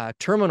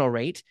terminal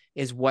rate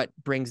is what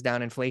brings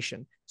down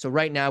inflation. So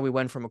right now we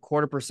went from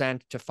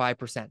 0.25% to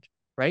 5%,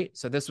 right?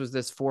 So this was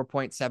this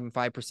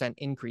 4.75%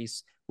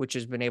 increase, which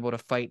has been able to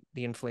fight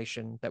the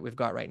inflation that we've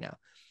got right now.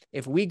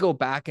 If we go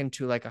back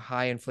into like a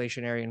high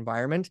inflationary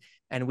environment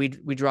and we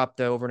drop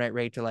the overnight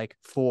rate to like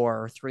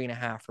 4 or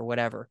 3.5 or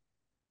whatever,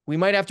 we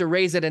might have to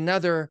raise it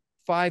another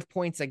 5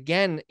 points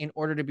again in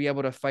order to be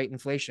able to fight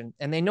inflation.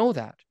 And they know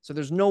that. So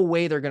there's no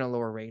way they're going to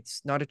lower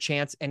rates. Not a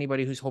chance.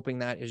 Anybody who's hoping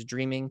that is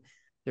dreaming.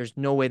 There's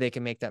no way they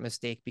can make that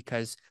mistake,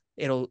 because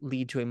it'll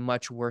lead to a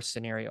much worse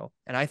scenario.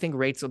 And I think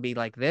rates will be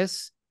like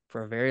this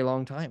for a very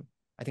long time.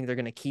 I think they're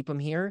going to keep them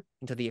here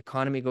until the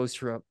economy goes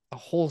through a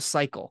whole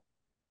cycle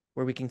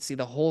where we can see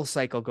the whole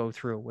cycle go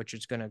through, which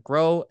is going to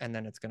grow and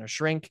then it's going to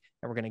shrink.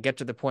 And we're going to get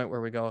to the point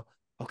where we go,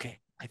 okay,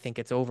 I think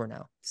it's over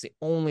now. It's the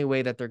only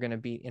way that they're going to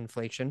beat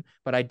inflation.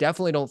 But I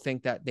definitely don't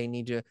think that they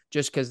need to,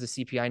 just because the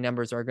CPI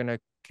numbers are going to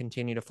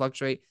continue to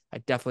fluctuate, I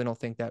definitely don't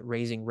think that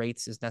raising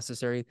rates is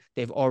necessary.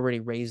 They've already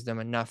raised them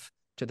enough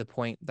to the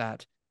point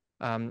that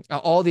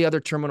all the other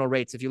terminal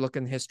rates, if you look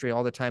in history,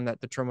 all the time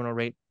that the terminal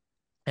rate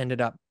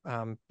ended up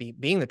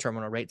being the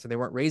terminal rate, so they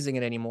weren't raising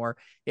it anymore,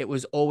 it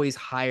was always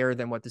higher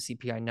than what the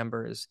CPI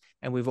number is.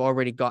 And we've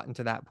already gotten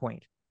to that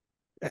point.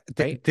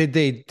 Right? Did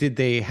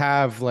they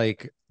have,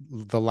 like,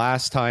 the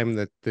last time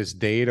that this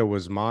data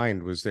was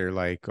mined, was there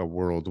like a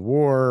world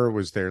war?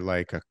 Was there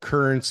like a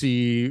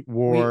currency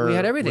war? We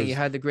had everything. Was You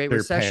had the Great there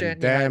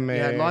Recession. You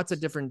had lots of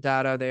pandemics? different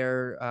data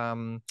there.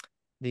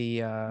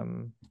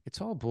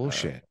 It's all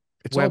bullshit.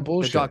 It's all Web,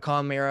 bullshit. the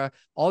 .com era,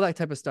 all that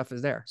type of stuff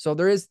is there. So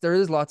there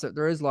is lots of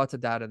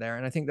data there,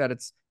 and I think that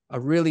it's a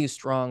really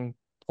strong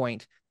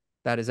point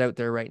that is out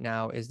there right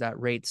now, is that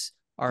rates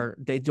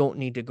they don't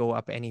need to go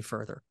up any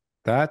further.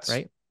 That's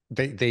right.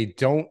 They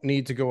don't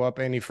need to go up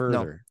any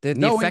further. No,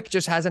 the effect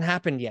just hasn't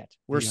happened yet.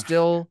 We're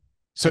still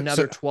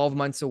another 12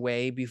 months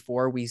away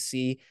before we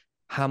see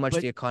how much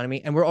the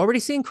economy, and we're already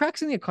seeing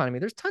cracks in the economy.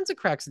 There's tons of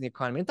cracks in the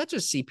economy. It's not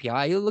just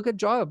CPI. You look at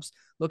jobs,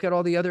 look at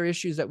all the other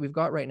issues that we've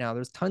got right now.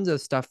 There's tons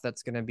of stuff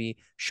that's going to be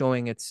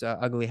showing its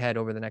ugly head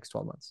over the next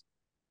 12 months.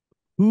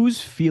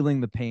 Who's feeling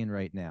the pain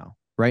right now?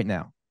 Right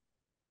now,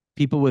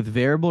 people with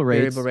variable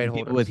rates, rate people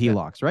holders, with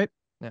HELOCs, right?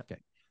 Yeah. Okay.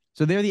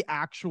 So they're the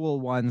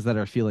actual ones that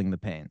are feeling the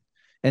pain.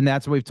 And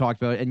that's what we've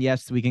talked about. And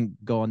yes, we can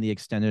go on the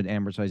extended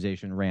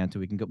amortization rant,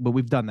 we can go, but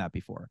we've done that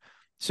before.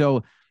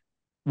 So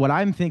what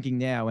I'm thinking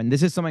now, and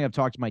this is something I've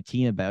talked to my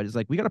team about, is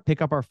like, we got to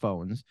pick up our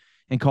phones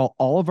and call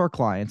all of our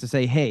clients and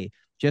say, hey,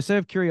 just out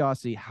of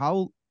curiosity,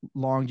 how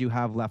long do you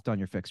have left on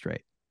your fixed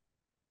rate?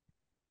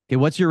 Okay,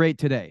 what's your rate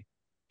today?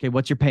 Okay,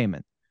 what's your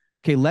payment?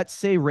 Okay, let's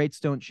say rates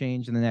don't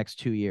change in the next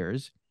 2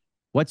 years.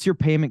 What's your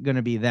payment going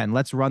to be then?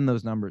 Let's run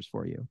those numbers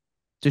for you,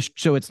 just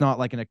so it's not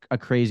like a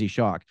crazy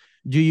shock.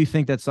 Do you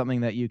think that's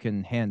something that you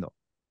can handle?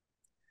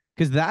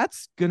 Because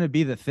that's going to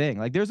be the thing.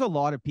 Like, there's a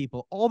lot of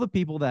people, all the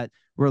people that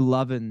were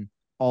loving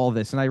all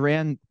this. And I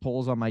ran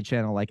polls on my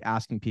channel, like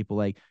asking people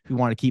like who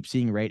want to keep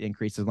seeing rate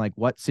increases, like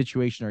what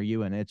situation are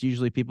you in? And it's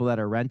usually people that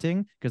are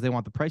renting because they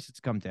want the prices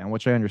to come down,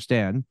 which I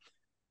understand,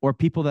 or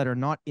people that are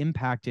not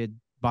impacted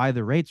by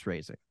the rates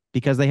raising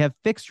because they have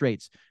fixed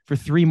rates for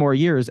 3 more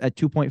years at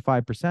 2.5%.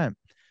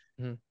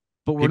 Mm-hmm.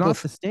 But we're not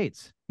the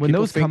States. When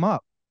those come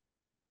up,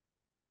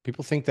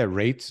 people think that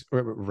rents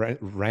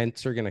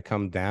are going to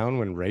come down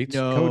when rates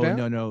go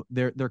down. No.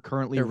 They're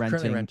currently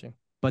renting,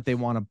 but they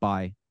want to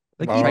buy.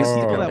 Like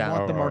people that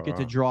want the market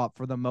to drop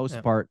for the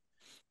most part,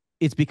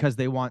 it's because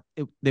they want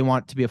it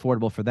to be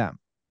affordable for them.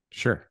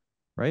 Sure.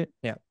 Right?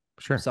 Yeah.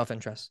 Sure.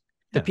 Self-interest.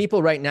 The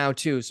people right now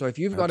too. So if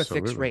you've got a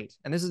fixed rate,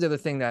 and this is the other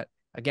thing that,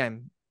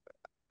 again,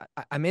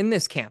 I'm in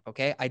this camp,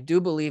 okay? I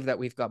do believe that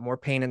we've got more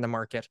pain in the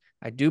market.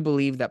 I do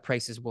believe that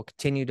prices will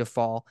continue to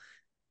fall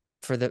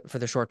for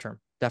the short term,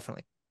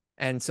 definitely.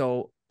 And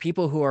so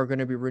people who are going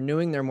to be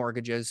renewing their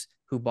mortgages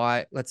who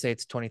bought, let's say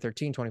it's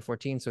 2013,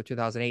 2014, so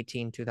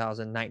 2018,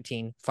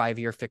 2019,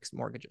 5-year fixed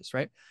mortgages,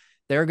 right?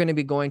 They're going to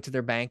be going to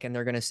their bank and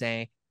they're going to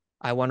say,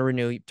 I want to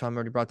renew. Tom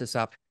already brought this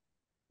up.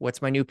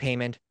 What's my new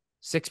payment?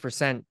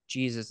 6%.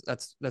 Jesus,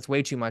 that's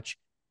way too much.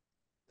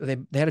 They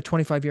had a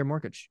 25-year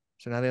mortgage.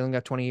 So now they only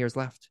got 20 years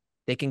left.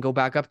 They can go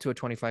back up to a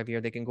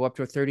 25-year. They can go up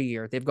to a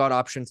 30-year. They've got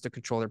options to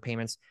control their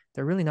payments.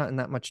 They're really not in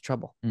that much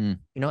trouble,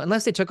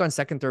 unless they took on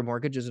second, third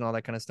mortgages and all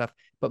that kind of stuff.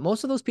 But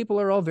most of those people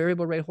are all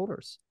variable rate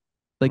holders,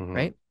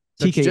 right?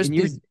 So TK, it's just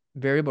these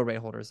variable rate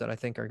holders that I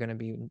think are going to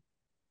be in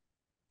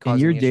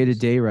your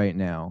day-to-day right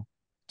now.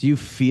 Do you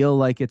feel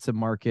like it's a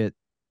market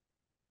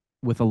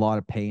with a lot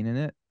of pain in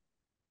it?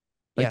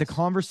 Like the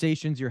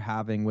conversations you're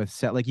having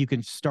with like you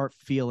can start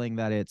feeling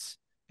that it's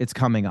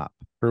coming up.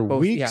 For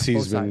weeks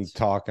he's been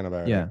talking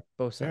about it.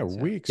 Both sides.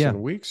 Weeks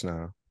and weeks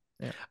now.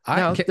 Yeah.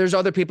 Now, there's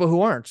other people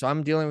who aren't. So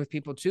I'm dealing with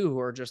people too who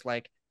are just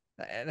like,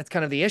 and that's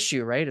kind of the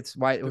issue, right? It's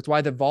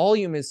why the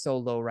volume is so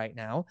low right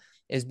now,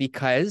 is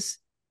because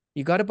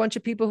you got a bunch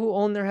of people who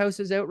own their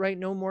houses outright,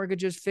 no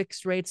mortgages,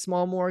 fixed rate,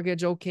 small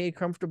mortgage, okay,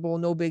 comfortable,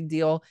 no big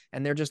deal.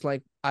 And they're just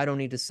like, I don't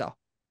need to sell.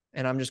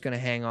 And I'm just going to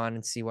hang on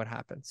and see what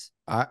happens.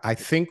 I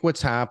think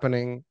what's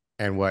happening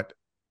and what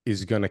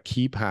is going to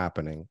keep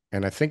happening,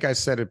 and I think I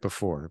said it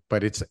before,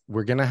 but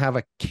we're going to have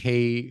a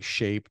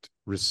K-shaped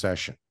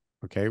recession.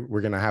 Okay.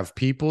 We're going to have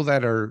people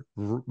that are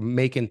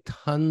making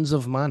tons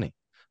of money.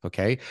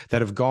 Okay. That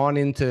have gone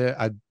into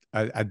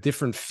a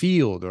different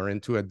field or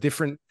into a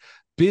different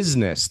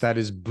business that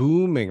is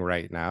booming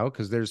right now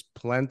because there's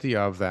plenty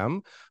of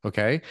them.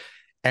 Okay.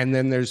 And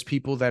then there's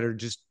people that are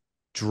just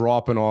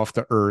dropping off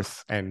the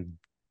earth and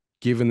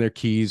giving their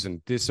keys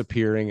and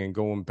disappearing and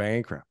going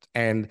bankrupt.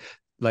 And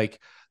like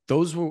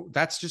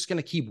that's just going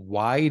to keep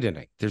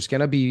widening. There's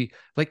going to be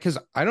like, because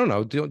I don't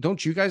know,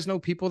 don't you guys know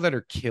people that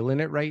are killing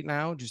it right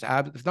now? Just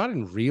if not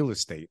in real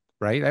estate,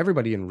 right?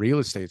 Everybody in real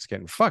estate's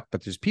getting fucked,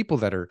 but there's people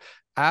that are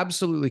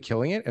absolutely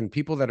killing it and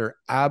people that are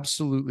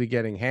absolutely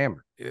getting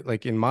hammered.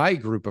 Like in my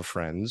group of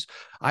friends,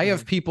 I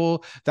have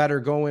people that are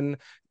going,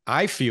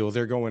 I feel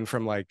they're going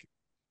from like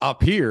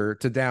up here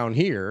to down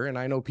here. And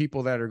I know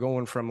people that are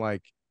going from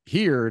like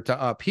here to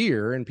up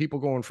here and people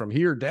going from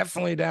here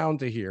definitely down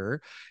to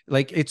here.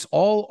 Like it's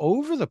all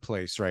over the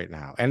place right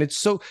now. And it's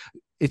so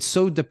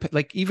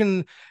like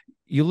even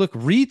you look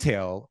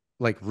retail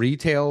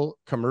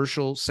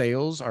commercial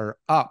sales are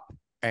up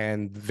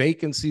and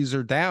vacancies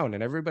are down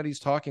and everybody's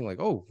talking like,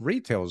 oh,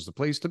 retail is the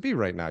place to be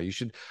right now. You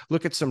should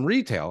look at some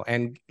retail.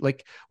 And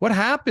like, what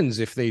happens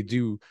if they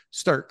do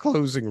start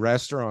closing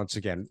restaurants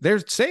again? They're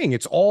saying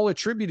it's all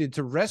attributed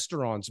to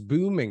restaurants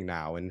booming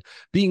now and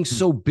being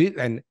so big.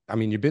 And I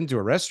mean, you've been to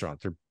a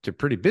restaurant, they're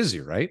pretty busy,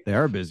 right? They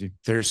are busy.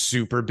 They're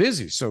super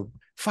busy. So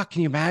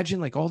can you imagine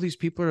like all these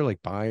people are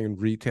like buying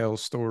retail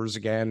stores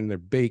again and they're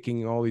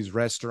baking all these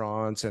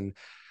restaurants. And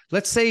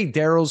let's say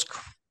Daryl's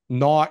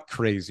not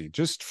crazy,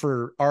 just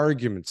for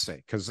argument's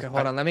sake. Because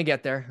hold on, let me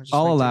get there.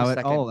 I'll allow it.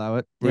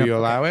 Will you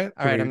allow it?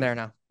 All right, I'm there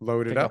now.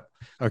 Load it up.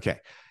 Okay.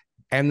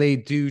 And they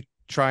do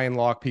try and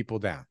lock people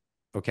down.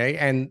 Okay.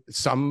 And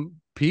some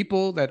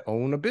people that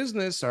own a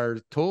business are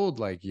told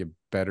like, you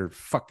better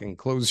fucking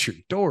close your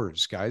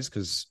doors, guys,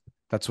 because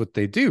that's what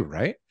they do,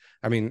 right?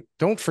 I mean,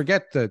 don't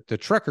forget the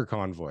trucker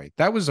convoy.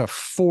 That was a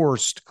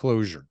forced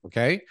closure.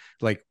 Okay.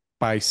 Like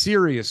by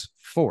serious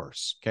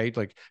force, okay?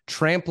 Like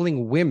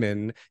trampling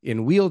women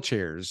in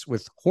wheelchairs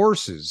with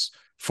horses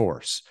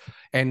force.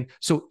 And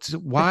so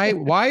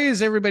why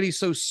is everybody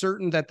so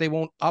certain that they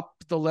won't up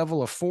the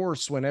level of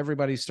force when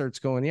everybody starts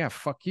going, yeah,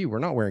 fuck you, we're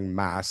not wearing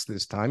masks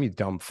this time, you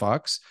dumb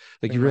fucks.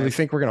 Like, you really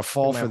think we're going to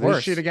fall for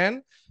this shit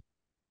again?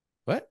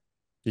 What?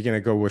 You're going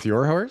to go with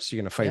your horse?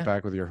 You're going to fight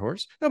back with your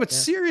horse? No, but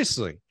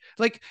seriously,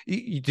 like,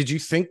 did you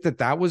think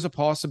that was a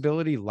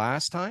possibility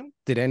last time?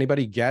 Did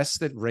anybody guess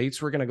that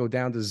rates were going to go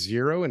down to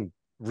zero and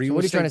real estate?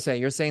 What are you trying to say?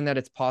 You're saying that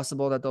it's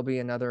possible that there'll be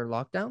another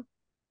lockdown?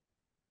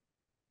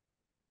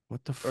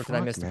 What the Or fuck, did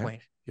I miss the man?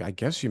 point? Yeah, I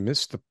guess you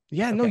missed the.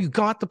 Yeah, no, Okay. you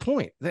got the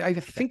point. I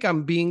think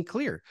I'm being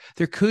clear.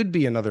 There could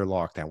be another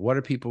lockdown. What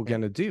are people Yeah.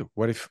 gonna do?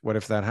 What if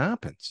that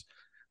happens?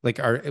 Like,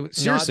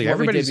 seriously, Not what we did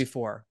everybody's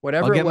before. I'll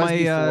Whatever it get was my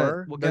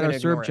before, we'll they're get our gonna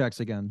ignore CERB it. checks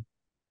again.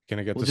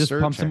 gonna get We'll the just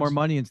pump surcharge. some more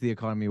money into the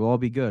economy. We'll all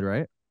be good,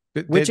 right?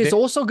 Which is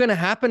also going to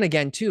happen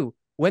again too.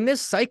 When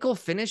this cycle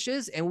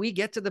finishes and we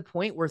get to the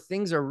point where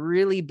things are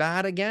really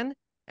bad again,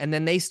 and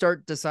then they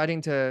start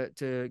deciding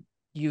to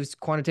use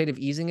quantitative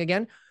easing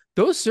again,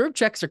 those CERB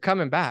checks are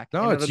coming back.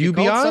 No, and it's it'll be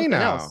called UBI something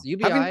now. else.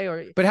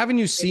 UBI But haven't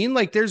you seen,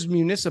 like, there's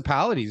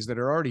municipalities that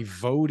are already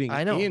voting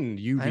I know, in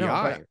UBI,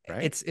 but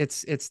right?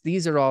 it's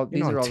these are all In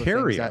these are all the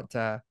things Ontario.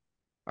 that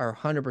are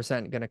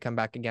 100% going to come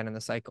back again in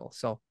the cycle.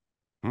 So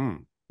Hmm.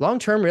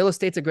 long-term real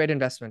estate's a great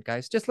investment,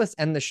 guys. Just let's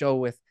end the show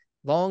with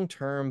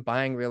long-term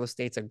buying real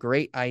estate's a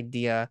great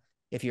idea.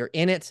 If you're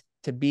in it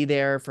to be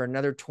there for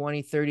another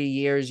 20, 30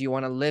 years, you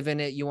want to live in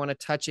it, you want to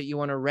touch it, you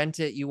want to rent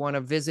it, you want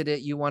to visit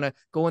it, you want to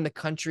go in the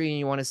country and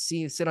you want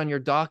to sit on your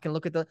dock and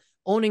look at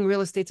owning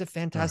real estate's a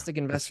fantastic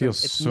It investment.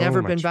 feels It's so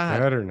never been much bad.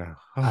 better now.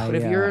 But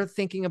if I, you're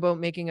thinking about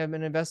making an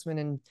investment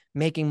and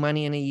making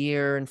money in a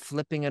year and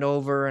flipping it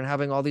over and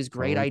having all these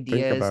great Don't think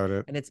ideas about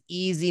it. and it's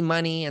easy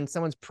money and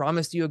someone's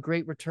promised you a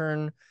great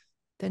return,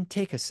 then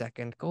take a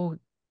second, go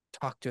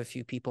talk to a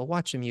few people,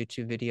 watch some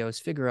YouTube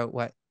videos, figure out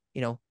what,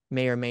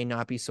 may or may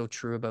not be so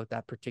true about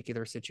that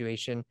particular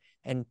situation,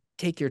 and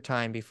take your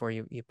time before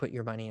you put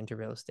your money into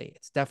real estate.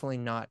 It's definitely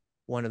not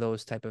one of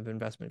those type of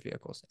investment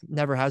vehicles. It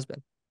never has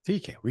been.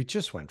 TK, we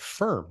just went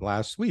firm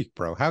last week,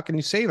 bro. How can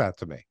you say that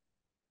to me?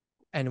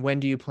 And when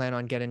do you plan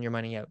on getting your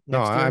money out? No,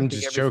 Next year? I'm The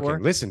just year joking. before?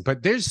 Listen,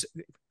 but there's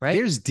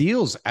Right?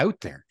 deals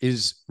out there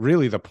is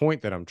really the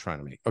point that I'm trying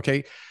to make.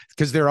 Okay.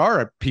 Because there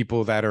are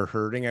people that are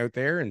hurting out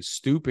there and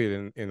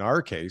stupid. In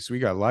our case, we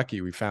got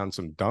lucky. We found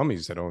some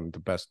dummies that own the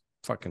best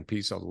fucking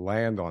piece of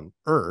land on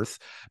earth.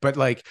 But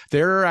like,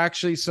 there are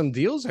actually some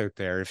deals out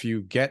there if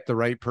you get the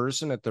right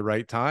person at the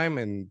right time.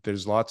 And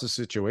there's lots of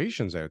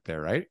situations out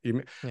there, right?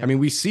 I mean,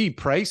 we see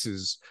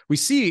prices, we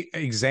see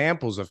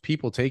examples of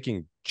people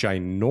taking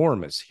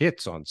ginormous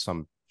hits on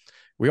some.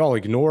 We all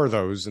ignore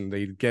those and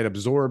they get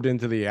absorbed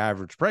into the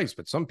average price,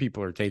 but some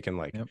people are taking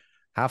like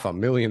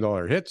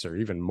 $500,000 hits or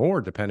even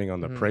more depending on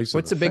the price.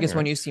 What's of the biggest thing,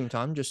 one right? you've seen,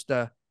 Tom? Just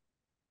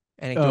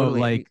anecdotally,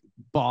 like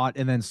bought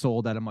and then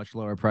sold at a much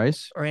lower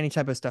price. or any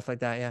type of stuff like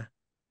that. Yeah.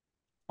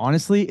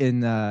 Honestly,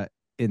 in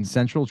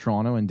central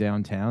Toronto and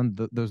downtown,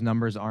 those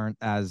numbers aren't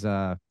as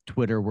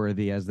Twitter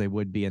worthy as they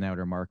would be in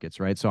outer markets,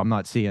 right? So I'm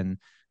not seeing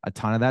a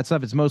ton of that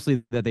stuff. It's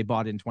mostly that they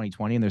bought in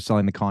 2020 and they're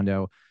selling the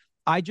condo.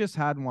 I just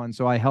had one,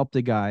 so I helped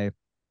a guy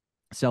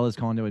sell his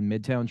condo in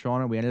Midtown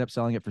Toronto. We ended up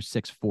selling it for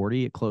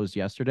 $640. It closed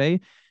yesterday.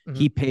 Mhm.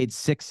 He paid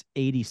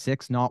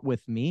 $686, not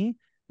with me,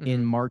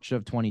 in Mhm. March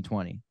of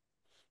 2020.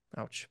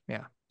 Ouch.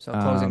 Yeah. So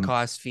closing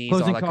costs, fees, all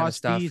Closing that kind of costs,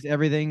 stuff. fees,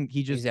 everything.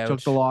 He just He's took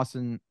out. the loss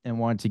and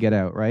wanted to get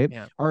out, right?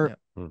 Yeah. Or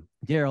yeah.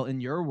 Daryl,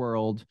 in your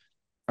world,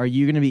 are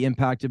you going to be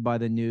impacted by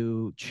the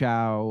new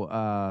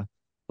Chow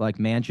like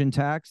mansion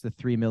tax, the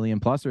 3 million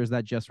plus, or is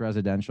that just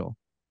residential?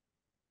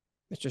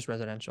 It's just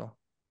residential.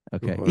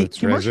 Okay, Well, it's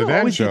Commercial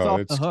always gets residential. off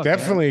the It's hook,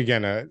 definitely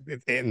gonna,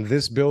 in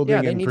this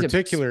building they in need to-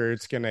 particular,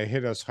 it's gonna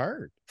hit us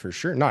hard for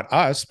sure. Not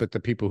us, but the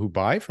people who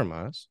buy from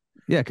us.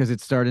 Yeah, because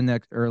it's starting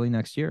early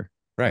next year.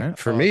 Right. Right.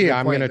 For Oh, me, good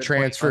I'm point, gonna good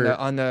point. transfer.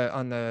 on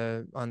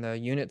the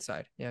unit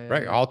side. Yeah.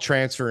 Right. yeah. I'll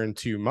transfer in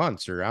 2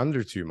 months or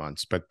under 2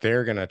 months, but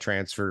they're going to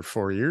transfer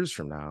 4 years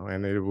from now.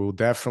 And it will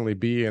definitely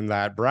be in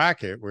that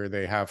bracket where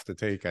they have to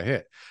take a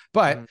hit.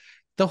 But Mhm.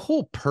 the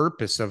whole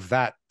purpose of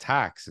that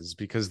tax is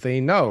because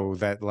they know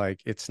that,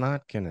 like, it's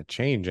not going to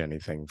change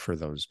anything for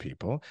those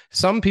people.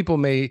 Some people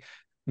may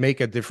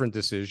make a different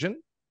decision,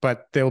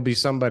 but there'll be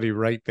somebody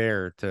right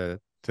there to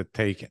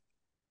take it.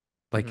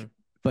 Like, Mhm.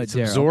 But it's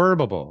Daryl,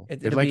 absorbable.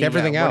 It'll like be,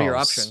 everything else. What are your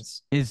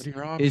options? is What are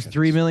your is options?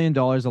 $3 million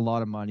a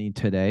lot of money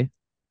today?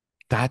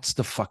 That's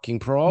the fucking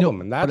problem.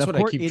 No, and but that's of what I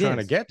course keep it trying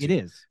to is. get to. It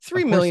is.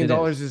 $3 Of course million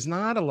it is. is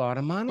not a lot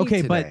of money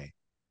Okay, but today.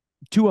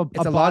 To It's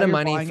a lot of buyer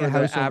money buying for a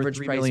house the over average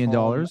 $3 price million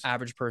home,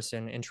 average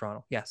person in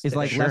Toronto. Yes. is it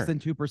like is. less Sure. than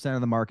 2%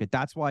 of the market.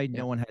 That's why Yeah.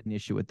 no one had an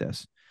issue with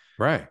this.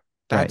 Right.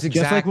 That's Right.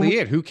 Just like when exactly we-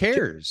 it. Who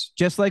cares?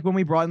 Just like when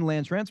we brought in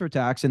land transfer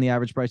tax and the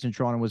average price in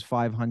Toronto was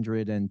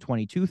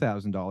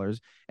 $522,000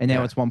 and now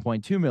Yeah. it's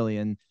 1.2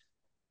 million.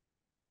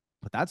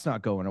 But that's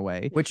not going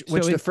away. Which So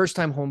the it- first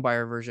time home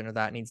buyer version of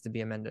that needs to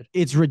be amended.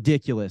 it's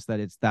ridiculous that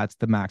that's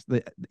the max.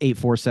 The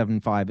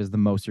 8,475 is the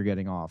most you're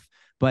getting off.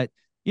 But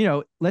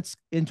let's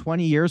in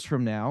 20 years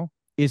from now,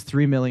 is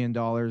 $3 million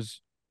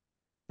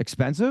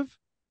expensive,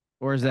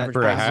 or is that Average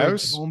For a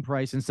average house? home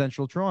price in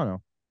central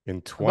Toronto?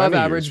 In 20 Above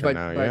years average, from but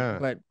now, but, yeah.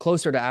 but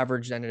closer to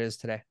average than it is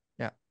today.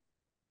 Yeah.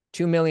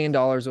 $2 million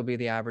will be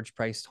the average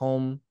priced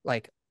home,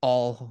 like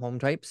all home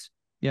types.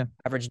 Yeah.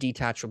 Average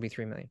detached will be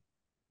 3 million.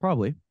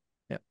 Probably.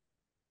 Yeah.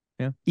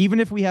 Yeah. Even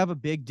if we have a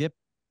big dip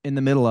in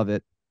the middle of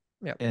it,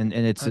 Yep. and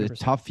it's a 100%.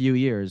 tough few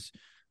years,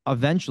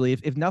 eventually,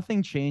 if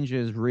nothing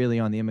changes really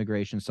on the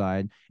immigration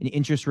side and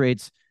interest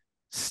rates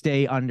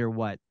stay under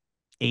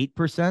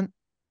 8%,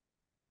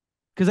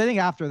 Because I think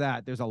after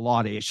that, there's a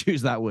lot of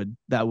issues that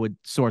would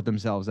sort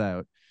themselves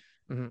out.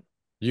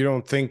 You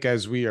don't think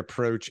as we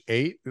approach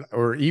 8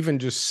 or even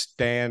just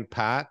stand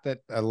pat that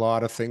a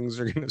lot of things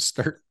are going to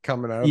start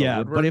coming out?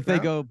 Yeah, but if they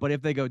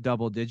go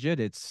double digit,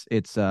 it's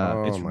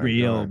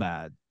real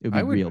bad. It would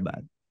be real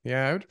bad.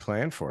 Yeah, I would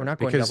plan for it. We're not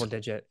going double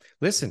digit.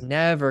 Listen,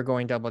 never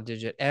going double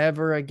digit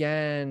ever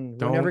again.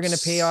 We're never going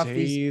to pay off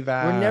these.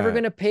 That. We're never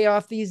going to pay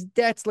off these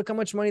debts. Look how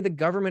much money the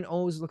government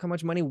owes. Look how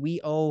much money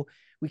we owe.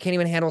 We can't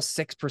even handle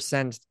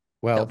 6%.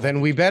 Well, then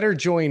we better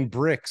join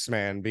BRICS,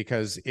 man,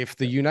 because if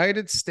the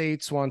United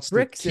States wants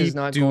BRICS to keep is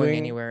not going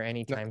anywhere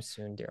anytime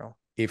soon, Daryl.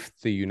 If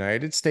the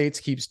United States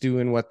keeps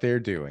doing what they're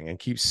doing and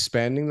keeps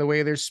spending the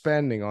way they're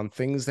spending on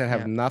things that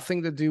have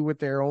nothing to do with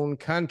their own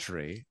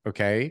country,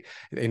 okay,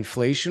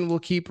 inflation will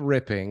keep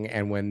ripping.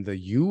 And when the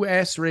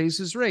US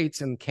raises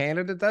rates and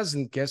Canada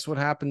doesn't, guess what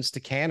happens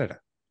to Canada?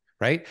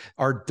 Right?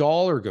 Our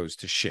dollar goes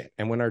to shit.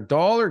 And when our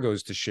dollar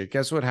goes to shit,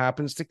 guess what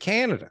happens to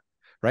Canada?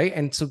 Right.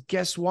 And so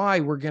guess why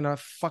we're going to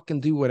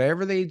fucking do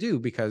whatever they do,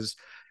 because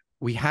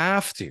we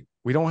have to.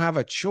 We don't have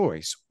a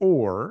choice.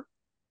 Or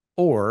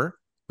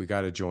we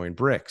got to join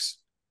BRICS,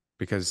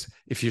 because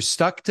if you're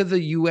stuck to the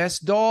US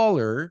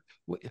dollar,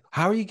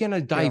 how are you going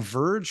to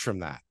diverge from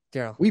that?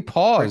 Daryl, we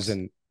pause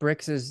and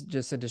BRICS is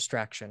just a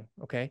distraction.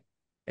 Okay.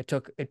 It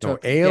took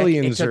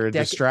aliens are a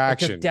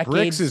distraction.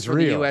 BRICS is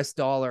real. The US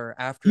dollar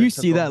after you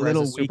see that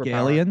little weak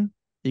alien.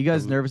 You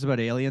guys nervous about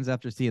aliens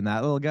after seeing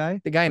that little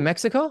guy? The guy in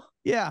Mexico?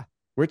 Yeah.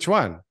 Which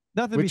one?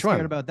 Nothing to be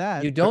scared about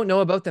that. You don't know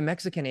about the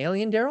Mexican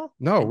alien, Daryl?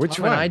 No, which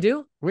one? I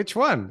do. Which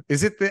one?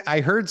 Is it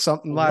I heard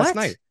something last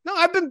night. No,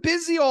 I've been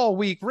busy all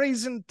week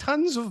raising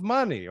tons of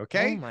money.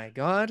 Okay. Oh my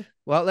God.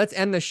 Well, let's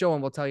end the show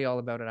and we'll tell you all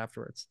about it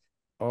afterwards.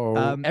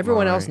 Oh,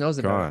 everyone else knows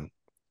about it.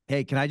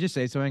 Hey, can I just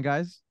say something,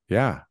 guys?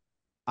 Yeah.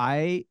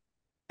 I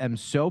am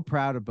so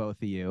proud of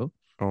both of you.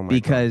 Oh my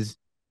because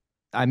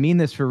God. I mean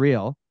this for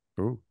real.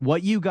 Ooh.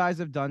 What you guys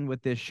have done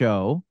with this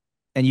show,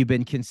 and you've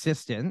been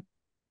consistent.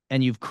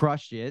 And you've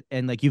crushed it,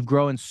 and like you've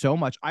grown so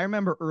much. I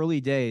remember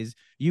early days,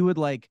 you would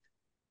like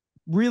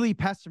really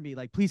pester me,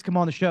 like, please come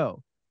on the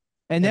show.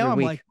 And now I'm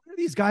like, when are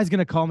these guys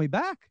gonna call me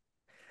back?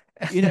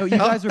 You know, you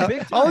guys are big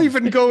time. I'll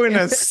even go in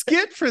a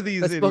skit for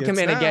these. Let's book him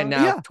in again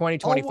now.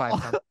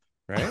 2025.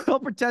 Right? I'll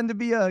pretend to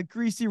be a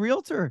greasy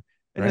realtor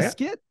in a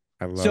skit.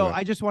 I love it.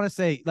 I just want to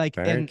say, like,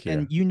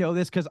 and you know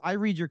this because I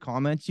read your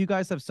comments. You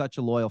guys have such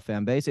a loyal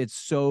fan base. It's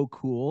so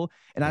cool,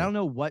 and I don't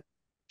know what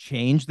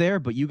change there,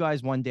 but you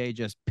guys one day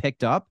just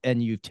picked up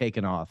and you've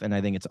taken off, and I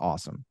think it's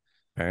awesome.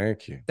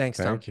 Thank you. Thanks,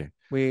 Tom. Thank you.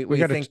 We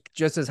think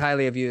just as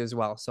highly of you as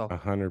well. So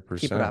 100%.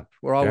 Keep it up.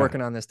 We're all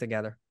working on this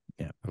together.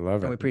 Yeah, I love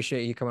it. And we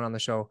appreciate you coming on the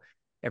show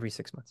every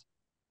 6 months.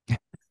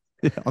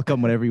 I'll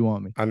come whenever you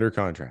want me. Under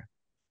contract.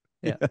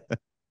 Yeah.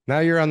 Now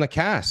you're on the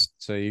cast,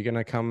 so you're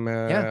gonna come.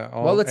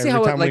 Well, let's see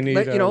how it, like,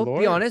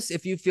 be honest.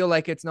 If you feel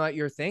like it's not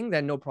your thing,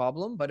 then no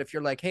problem. But if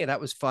you're like, hey, that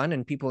was fun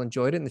and people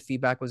enjoyed it and the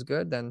feedback was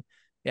good, then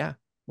yeah.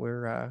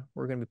 We're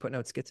going to be putting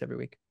out skits every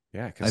week.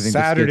 Yeah, because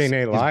Saturday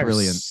Night Live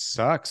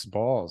sucks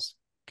balls.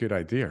 Good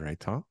idea, right,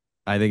 Tom?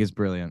 I think it's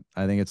brilliant.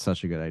 I think it's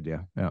such a good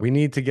idea. Yeah. We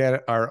need to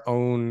get our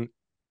own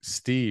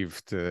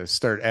Steve to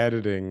start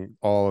editing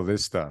all of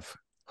this stuff.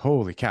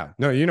 Holy cow!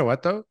 No, you know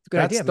what though?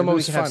 Good idea. The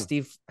most fun. Have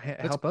Steve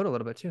help out a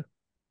little bit too.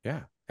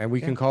 Yeah, and we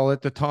can call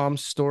it the Tom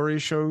Story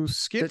Show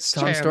Skits.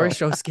 Tom Story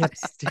Show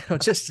Skits.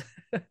 Just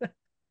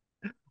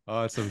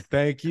awesome.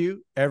 Thank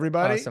you,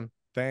 everybody. Awesome.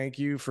 Thank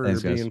you for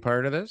Thanks, being guys.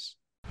 part of this.